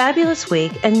 Have a fabulous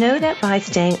week, and know that by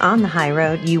staying on the high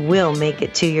road, you will make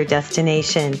it to your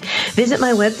destination. Visit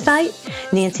my website,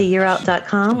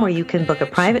 nancyyearout.com, where you can book a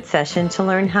private session to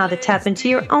learn how to tap into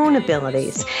your own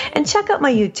abilities. And check out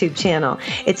my YouTube channel.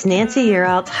 It's Nancy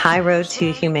Yearout's High Road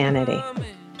to Humanity.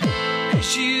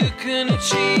 You can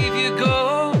achieve your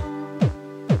goal.